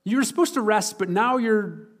 You were supposed to rest, but now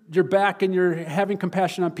you're back and you're having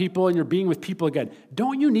compassion on people and you're being with people again.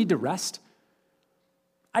 Don't you need to rest?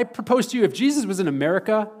 I propose to you, if Jesus was in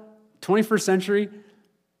America, 21st century,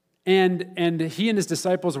 and he and his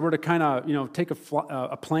disciples were to kind of, take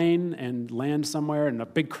a plane and land somewhere, and a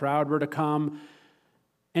big crowd were to come,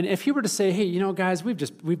 and if he were to say, hey, guys,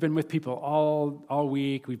 we've been with people all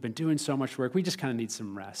week, we've been doing so much work, we just kind of need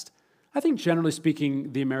some rest. I think generally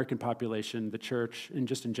speaking, the American population, the church, and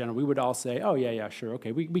just in general, we would all say, oh, yeah, sure,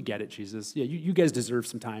 okay, we get it, Jesus. Yeah, you guys deserve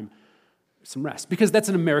some time, some rest, because that's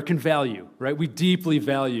an American value, right? We deeply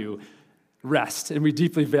value rest, and we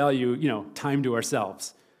deeply value, time to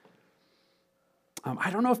ourselves.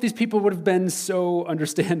 I don't know if these people would have been so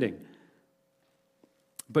understanding,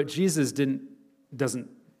 but Jesus doesn't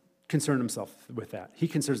concern himself with that. He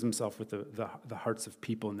concerns himself with the hearts of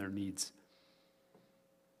people and their needs.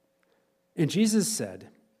 And Jesus said,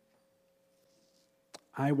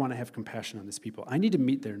 I want to have compassion on these people. I need to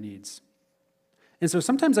meet their needs. And so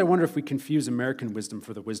sometimes I wonder if we confuse American wisdom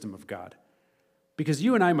for the wisdom of God. Because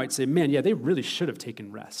you and I might say, man, yeah, they really should have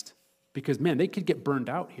taken rest. Because, man, they could get burned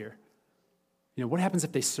out here. What happens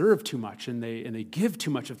if they serve too much and they give too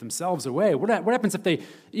much of themselves away? What happens if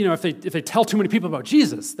they tell too many people about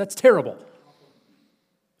Jesus? That's terrible.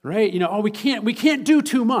 Right? We can't do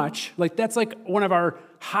too much. Like, that's like one of our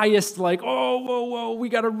highest, whoa, we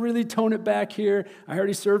got to really tone it back here. I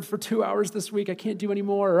already served for 2 hours this week. I can't do any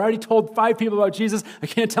more. Or I already told 5 people about Jesus. I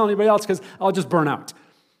can't tell anybody else because I'll just burn out.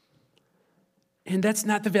 And that's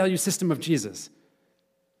not the value system of Jesus.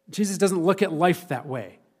 Jesus doesn't look at life that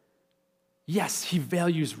way. Yes, he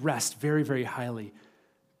values rest very, very highly.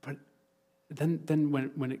 But then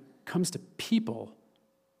when it comes to people,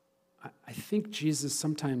 I think Jesus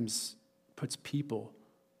sometimes puts people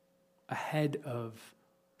ahead of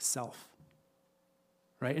self,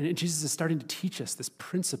 right? And Jesus is starting to teach us this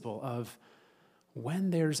principle of when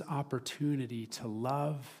there's opportunity to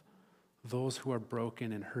love those who are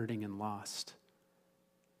broken and hurting and lost,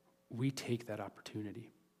 we take that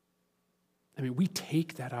opportunity. I mean, we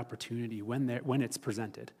take that opportunity when it's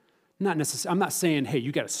presented. Not necessarily, I'm not saying, hey,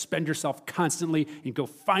 you got to spend yourself constantly and go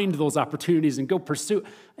find those opportunities and go pursue.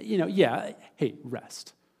 Hey,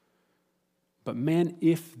 rest. But man,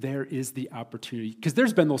 if there is the opportunity, because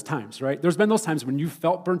there's been those times, right? There's been those times when you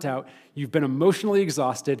felt burnt out, you've been emotionally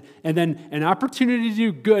exhausted, and then an opportunity to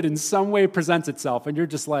do good in some way presents itself, and you're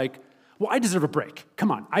just like, well, I deserve a break.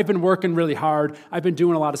 Come on, I've been working really hard. I've been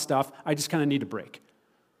doing a lot of stuff. I just kind of need a break.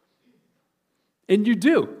 And you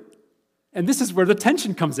do. And this is where the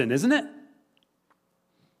tension comes in, isn't it?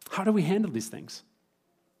 How do we handle these things?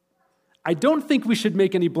 I don't think we should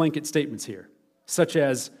make any blanket statements here, such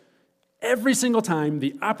as every single time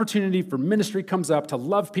the opportunity for ministry comes up to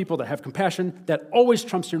love people, to have compassion, that always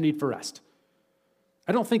trumps your need for rest.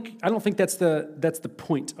 I don't think that's the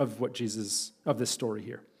point of this story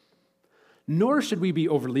here. Nor should we be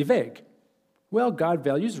overly vague. Well, God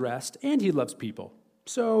values rest and he loves people,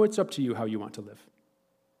 so it's up to you how you want to live.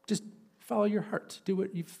 Just follow your heart. Do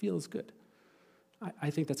what you feel is good. I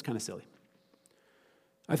think that's kind of silly.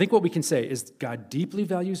 I think what we can say is God deeply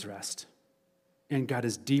values rest, and God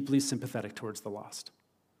is deeply sympathetic towards the lost.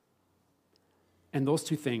 And those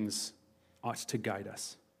two things ought to guide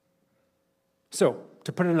us. So,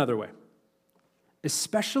 to put it another way,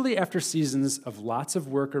 especially after seasons of lots of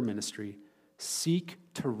work or ministry, seek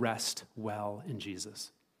to rest well in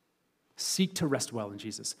Jesus. Seek to rest well in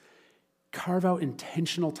Jesus. Carve out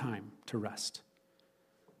intentional time to rest.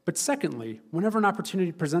 But secondly, whenever an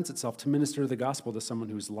opportunity presents itself to minister the gospel to someone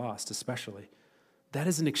who's lost, especially, that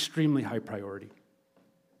is an extremely high priority.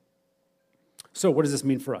 So what does this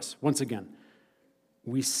mean for us? Once again,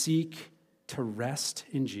 we seek to rest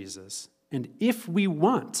in Jesus. And if we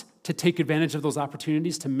want to take advantage of those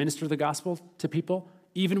opportunities to minister the gospel to people,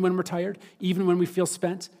 even when we're tired, even when we feel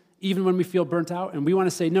spent, even when we feel burnt out, and we want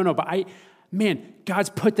to say, no, but God's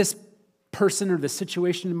put this person or this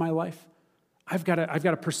situation in my life. I've got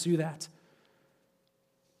to pursue that.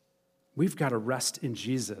 We've got to rest in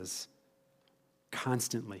Jesus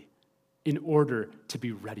constantly in order to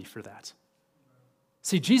be ready for that.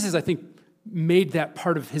 See, Jesus, I think, made that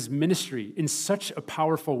part of his ministry in such a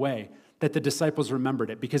powerful way that the disciples remembered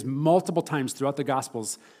it, because multiple times throughout the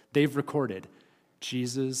Gospels, they've recorded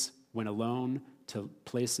Jesus went alone to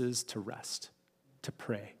places to rest, to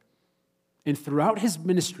pray. And throughout his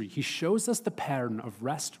ministry, he shows us the pattern of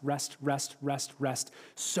rest,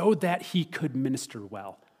 so that he could minister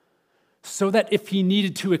well. So that if he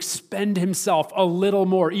needed to expend himself a little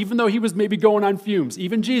more, even though he was maybe going on fumes,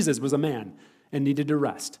 even Jesus was a man and needed to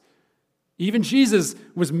rest. Even Jesus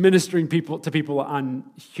was ministering to people on,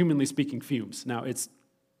 humanly speaking, fumes. Now, it's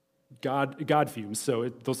God fumes, so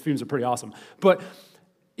those fumes are pretty awesome. But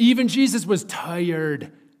even Jesus was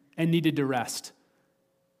tired and needed to rest.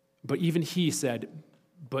 But even he said,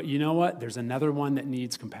 but you know what? There's another one that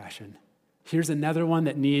needs compassion. Here's another one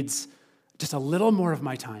that needs just a little more of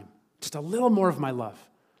my time, just a little more of my love.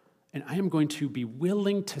 And I am going to be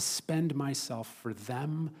willing to spend myself for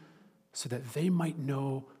them so that they might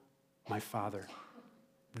know my Father.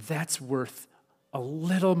 That's worth a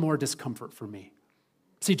little more discomfort for me.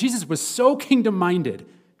 See, Jesus was so kingdom-minded,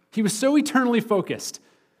 he was so eternally focused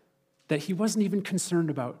that he wasn't even concerned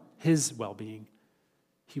about his well-being.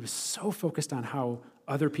 He was so focused on how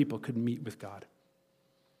other people could meet with God.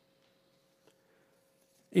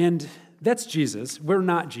 And that's Jesus. We're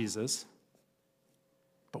not Jesus,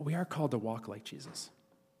 but we are called to walk like Jesus,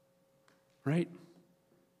 right?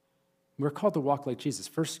 We're called to walk like Jesus.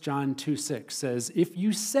 1 John 2:6 says, if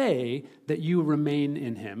you say that you remain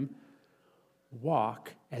in him,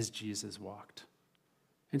 walk as Jesus walked.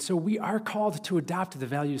 And so we are called to adopt the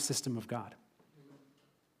value system of God,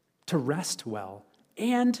 to rest well,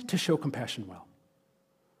 and to show compassion well.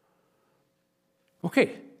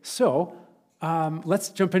 Okay, so let's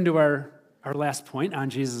jump into our last point on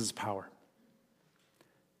Jesus' power.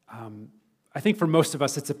 I think for most of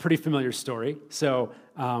us, it's a pretty familiar story,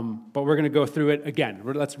 but we're going to go through it again.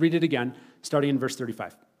 Let's read it again, starting in verse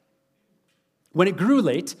 35. When it grew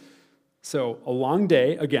late, so a long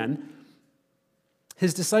day again,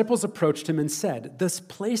 his disciples approached him and said, this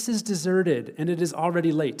place is deserted, and it is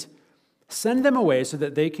already late. Send them away so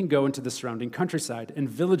that they can go into the surrounding countryside and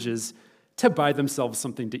villages to buy themselves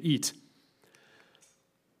something to eat.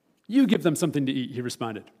 You give them something to eat, he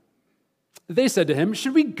responded. They said to him,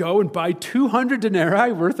 "Should we go and buy 200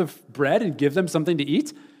 denarii worth of bread and give them something to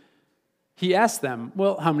eat?" He asked them,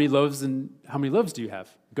 "Well, how many loaves do you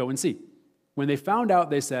have? Go and see." When they found out,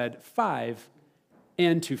 they said, 5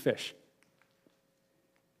 and 2 fish.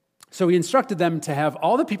 So he instructed them to have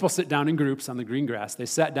all the people sit down in groups on the green grass. They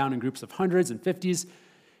sat down in groups of hundreds and fifties.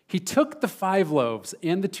 He took the 5 loaves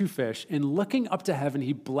and the 2 fish, and looking up to heaven,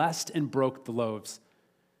 he blessed and broke the loaves.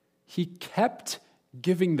 He kept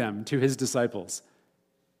giving them to his disciples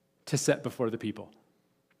to set before the people.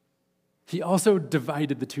 He also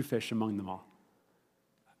divided the 2 fish among them all.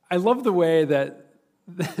 I love the way that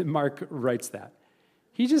Mark writes that.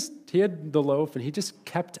 He had the loaf and he just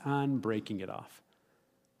kept on breaking it off.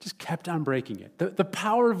 Just kept on breaking it. The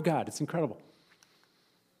power of God, it's incredible.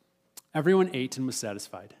 Everyone ate and was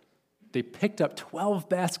satisfied. They picked up 12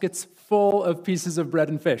 baskets full of pieces of bread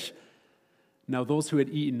and fish. Now, those who had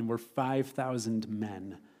eaten were 5,000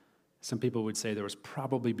 men. Some people would say there was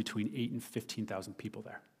probably between 8,000 and 15,000 people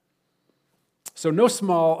there. So no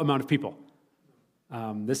small amount of people.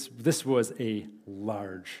 This was a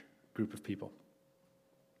large group of people.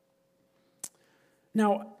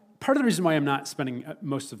 Now, part of the reason why I'm not spending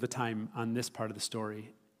most of the time on this part of the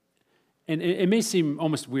story, and it may seem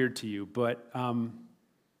almost weird to you, but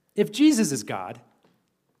if Jesus is God,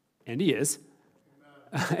 and he is,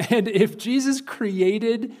 and if Jesus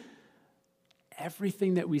created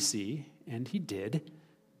everything that we see, and he did,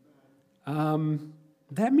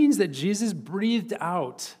 that means that Jesus breathed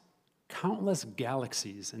out countless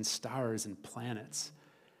galaxies and stars and planets,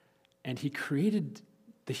 and he created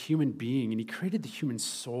the human being, and he created the human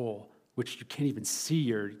soul, which you can't even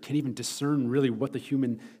see or you can't even discern really what the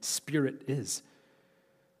human spirit is.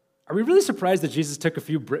 Are we really surprised that Jesus took a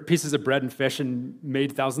few pieces of bread and fish and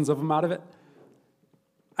made thousands of them out of it?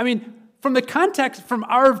 I mean, from the context, from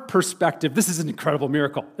our perspective, this is an incredible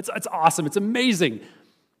miracle. It's awesome. It's amazing.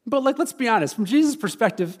 But let's be honest. From Jesus'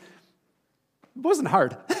 perspective, it wasn't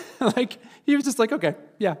hard. He was just like, okay,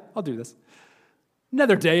 yeah, I'll do this.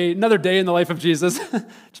 Another day in the life of Jesus.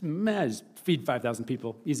 just feed 5,000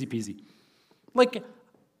 people, easy peasy.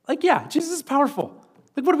 Yeah, Jesus is powerful.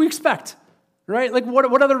 What do we expect, right?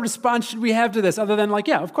 What other response should we have to this other than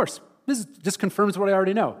yeah, of course. This just confirms what I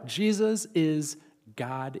already know. Jesus is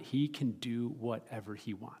God. He can do whatever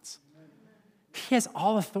he wants. He has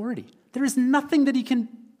all authority. There is nothing that he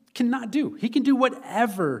cannot do. He can do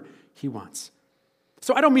whatever he wants.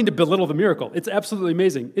 So I don't mean to belittle the miracle. It's absolutely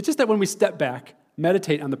amazing. It's just that when we step back,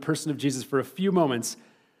 meditate on the person of Jesus for a few moments,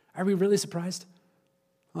 are we really surprised?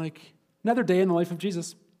 Another day in the life of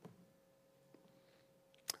Jesus.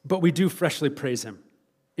 But we do freshly praise him.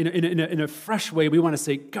 In a fresh way, we want to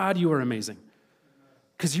say, God, you are amazing.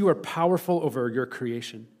 Because you are powerful over your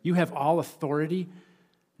creation. You have all authority.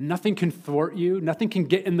 Nothing can thwart you. Nothing can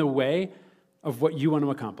get in the way of what you want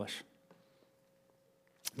to accomplish.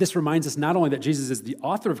 This reminds us not only that Jesus is the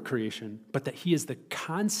author of creation, but that he is the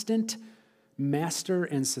constant master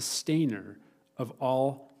and sustainer of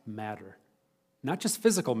all matter. Not just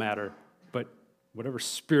physical matter, but whatever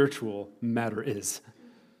spiritual matter is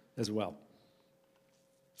as well.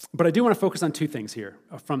 But I do want to focus on 2 things here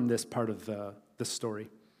from this part of the story.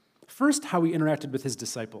 First, how he interacted with his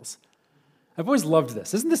disciples. I've always loved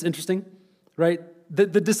this. Isn't this interesting? Right?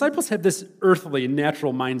 The disciples have this earthly,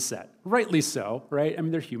 natural mindset. Rightly so, right? I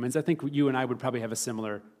mean, they're humans. I think you and I would probably have a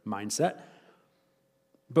similar mindset.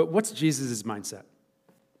 But what's Jesus' mindset?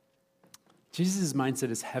 Jesus' mindset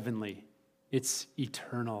is heavenly. It's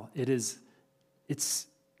eternal. It's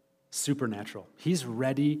supernatural. He's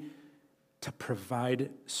ready to provide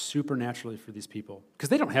supernaturally for these people because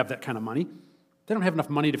they don't have that kind of money. They don't have enough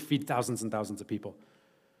money to feed thousands and thousands of people.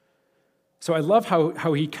 So I love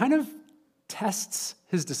how he kind of tests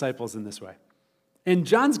his disciples in this way. And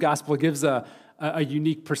John's gospel gives a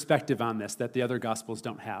unique perspective on this that the other gospels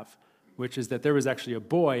don't have, which is that there was actually a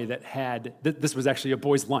boy this was actually a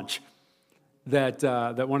boy's lunch that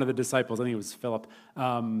one of the disciples, I think it was Philip,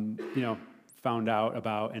 found out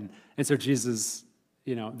about. And so Jesus,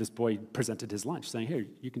 this boy presented his lunch saying, here,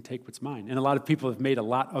 you can take what's mine. And a lot of people have made a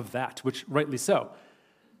lot of that, which rightly so.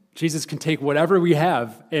 Jesus can take whatever we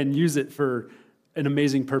have and use it for an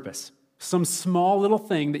amazing purpose. Some small little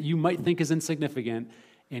thing that you might think is insignificant,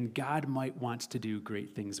 and God might want to do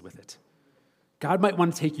great things with it. God might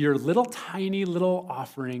want to take your little tiny little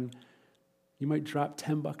offering. You might drop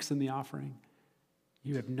 $10 in the offering.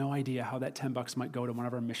 You have no idea how that $10 might go to one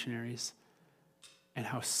of our missionaries and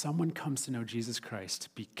how someone comes to know Jesus Christ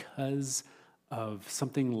because of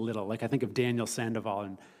something little. I think of Daniel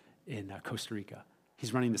Sandoval in Costa Rica.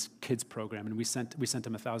 He's running this kids program, and we sent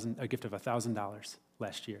him a gift of $1,000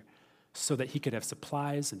 last year. so that he could have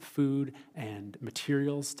supplies and food and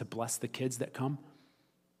materials to bless the kids that come.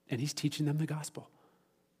 And he's teaching them the gospel.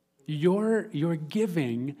 Your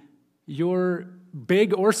giving, your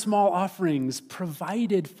big or small offerings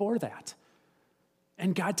provided for that.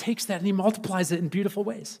 And God takes that and he multiplies it in beautiful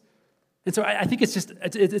ways. And so I think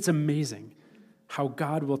it's amazing how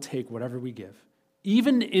God will take whatever we give,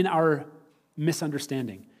 even in our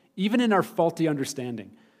misunderstanding, even in our faulty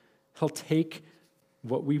understanding. He'll take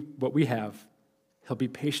what we have, he'll be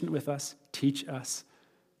patient with us, teach us,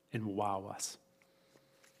 and wow us.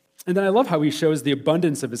 And then I love how he shows the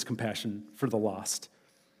abundance of his compassion for the lost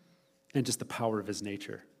and just the power of his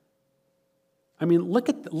nature. I mean, look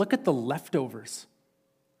at the leftovers,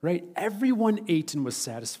 right? Everyone ate and was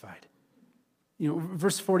satisfied.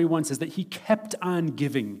 Verse 41 says that he kept on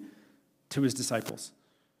giving to his disciples.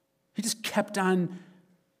 He just kept on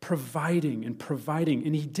providing,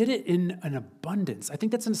 and he did it in an abundance. I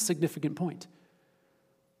think that's a significant point,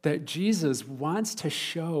 that Jesus wants to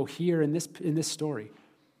show here in this story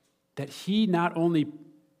that he not only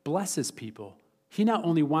blesses people, he not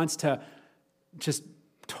only wants to just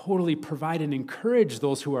totally provide and encourage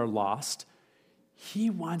those who are lost, he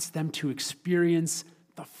wants them to experience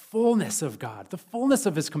the fullness of God, the fullness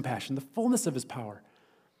of his compassion, the fullness of his power.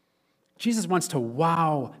 Jesus wants to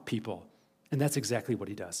wow people, and that's exactly what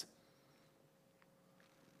he does.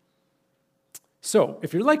 So,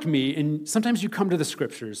 if you're like me, and sometimes you come to the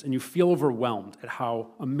scriptures and you feel overwhelmed at how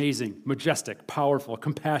amazing, majestic, powerful,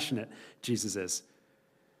 compassionate Jesus is.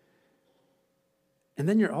 And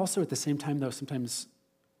then you're also at the same time, though, sometimes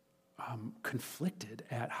conflicted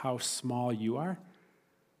at how small you are.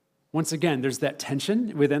 Once again, there's that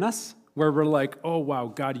tension within us where we're like, oh, wow,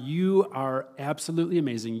 God, you are absolutely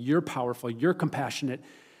amazing. You're powerful. You're compassionate.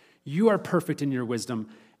 You are perfect in your wisdom.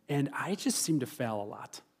 And I just seem to fail a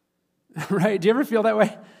lot. Right? Do you ever feel that way?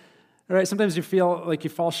 All right, sometimes you feel like you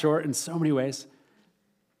fall short in so many ways.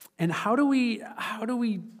 And how do we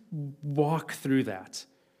walk through that?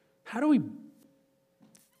 How do we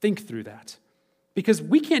think through that? Because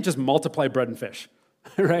we can't just multiply bread and fish,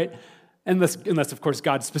 right? Unless, of course,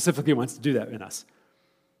 God specifically wants to do that in us.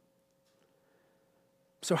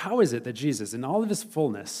 So how is it that Jesus, in all of his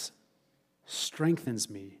fullness, strengthens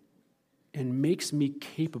me and makes me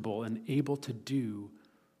capable and able to do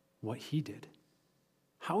what he did?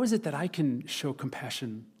 How is it that I can show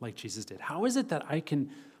compassion like Jesus did? How is it that I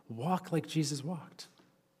can walk like Jesus walked?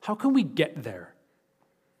 How can we get there?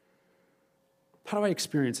 How do I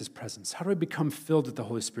experience his presence? How do I become filled with the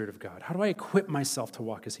Holy Spirit of God? How do I equip myself to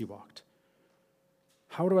walk as he walked?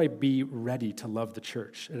 How do I be ready to love the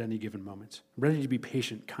church at any given moment? Ready to be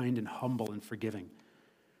patient, kind, and humble and forgiving?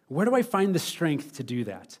 Where do I find the strength to do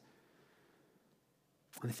that?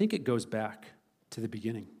 And I think it goes back to the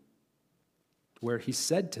beginning, where he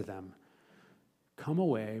said to them, come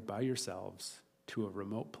away by yourselves to a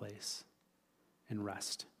remote place and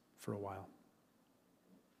rest for a while.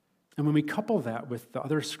 And when we couple that with the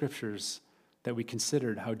other scriptures that we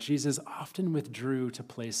considered, how Jesus often withdrew to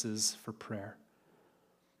places for prayer,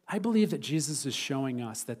 I believe that Jesus is showing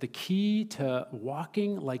us that the key to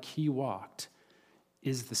walking like he walked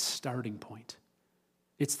is the starting point.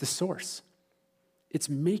 It's the source. It's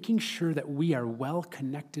making sure that we are well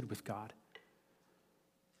connected with God.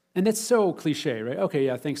 And that's so cliche, right? Okay,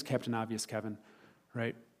 yeah, thanks, Captain Obvious, Kevin,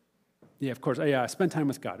 right? Yeah, of course. Oh, yeah, spend time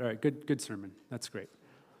with God. All right, good sermon. That's great.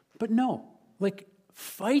 But no,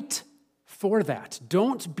 fight for that.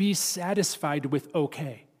 Don't be satisfied with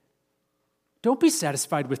okay. Don't be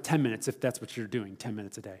satisfied with 10 minutes if that's what you're doing, 10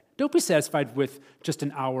 minutes a day. Don't be satisfied with just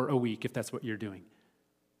an hour a week if that's what you're doing,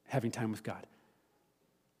 having time with God.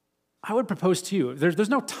 I would propose to you, there's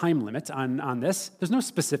no time limit on this. There's no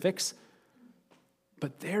specifics.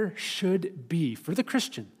 But there should be, for the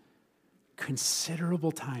Christian,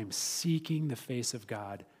 considerable time seeking the face of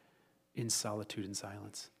God in solitude and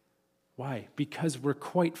silence. Why? Because we're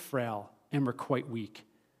quite frail and we're quite weak.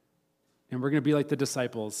 And we're going to be like the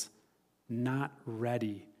disciples, not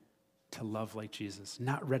ready to love like Jesus,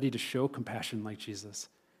 not ready to show compassion like Jesus,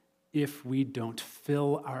 if we don't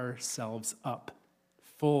fill ourselves up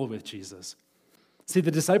full with Jesus. See,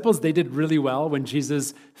 the disciples, they did really well when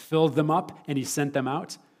Jesus filled them up and he sent them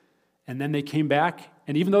out. And then they came back,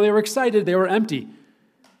 and even though they were excited, they were empty.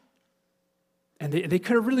 And they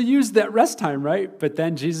could have really used that rest time, right? But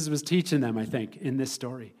then Jesus was teaching them, I think, in this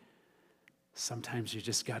story. Sometimes you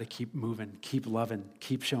just got to keep moving, keep loving,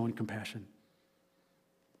 keep showing compassion.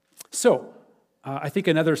 So, I think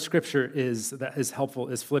another scripture that is helpful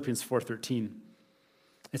is Philippians 4:13.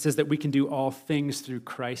 It says that we can do all things through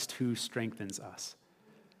Christ who strengthens us.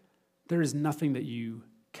 There is nothing that you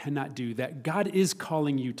cannot do that God is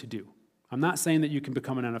calling you to do. I'm not saying that you can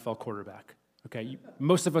become an NFL quarterback. Okay,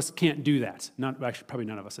 most of us can't do that. Actually, probably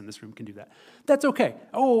none of us in this room can do that. That's okay.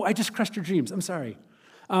 Oh, I just crushed your dreams. I'm sorry.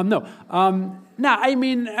 No, I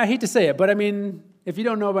mean, I hate to say it, but I mean, if you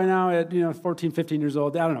don't know by now at 14, 15 years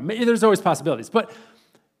old, I don't know. Maybe there's always possibilities. But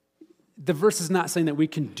the verse is not saying that we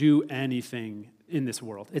can do anything in this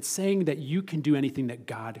world. It's saying that you can do anything that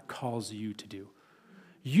God calls you to do.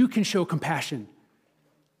 You can show compassion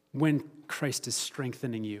when Christ is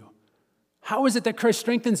strengthening you. How is it that Christ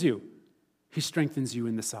strengthens you? He strengthens you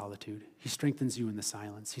in the solitude. He strengthens you in the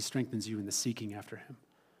silence. He strengthens you in the seeking after him.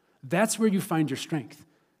 That's where you find your strength,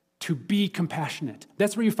 to be compassionate.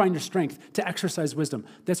 That's where you find your strength, to exercise wisdom.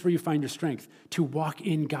 That's where you find your strength, to walk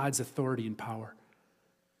in God's authority and power.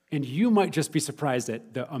 And you might just be surprised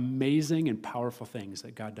at the amazing and powerful things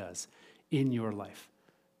that God does in your life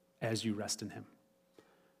as you rest in him.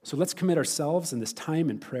 So let's commit ourselves in this time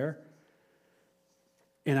in prayer.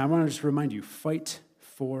 And I want to just remind you, fight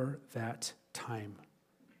for that time.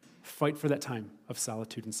 Fight for that time of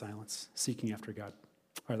solitude and silence, seeking after God.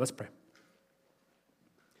 All right, let's pray.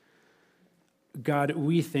 God,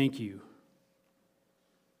 we thank you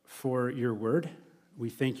for your word. We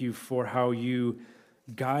thank you for how you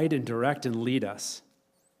guide and direct and lead us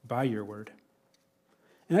by your word.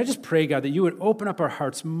 And I just pray, God, that you would open up our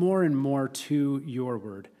hearts more and more to your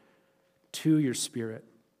word, to your spirit.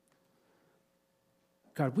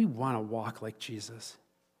 God, we want to walk like Jesus.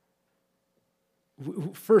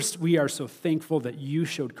 First, we are so thankful that you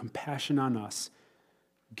showed compassion on us,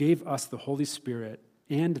 gave us the Holy Spirit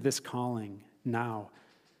and this calling now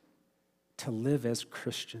to live as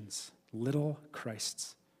Christians, little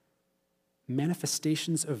Christs,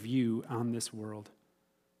 manifestations of you on this world.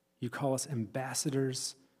 You call us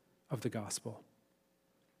ambassadors of the gospel,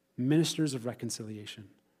 ministers of reconciliation.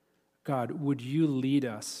 God, would you lead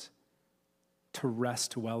us to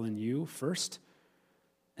rest well in you first?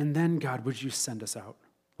 And then, God, would you send us out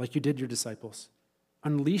like you did your disciples?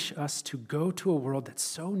 Unleash us to go to a world that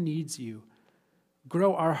so needs you.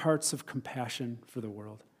 Grow our hearts of compassion for the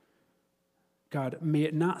world. God, may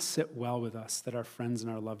it not sit well with us that our friends and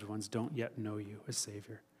our loved ones don't yet know you as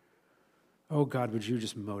Savior. Oh, God, would you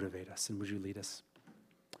just motivate us and would you lead us?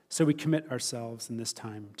 So we commit ourselves in this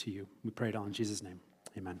time to you. We pray it all in Jesus' name.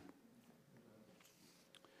 Amen.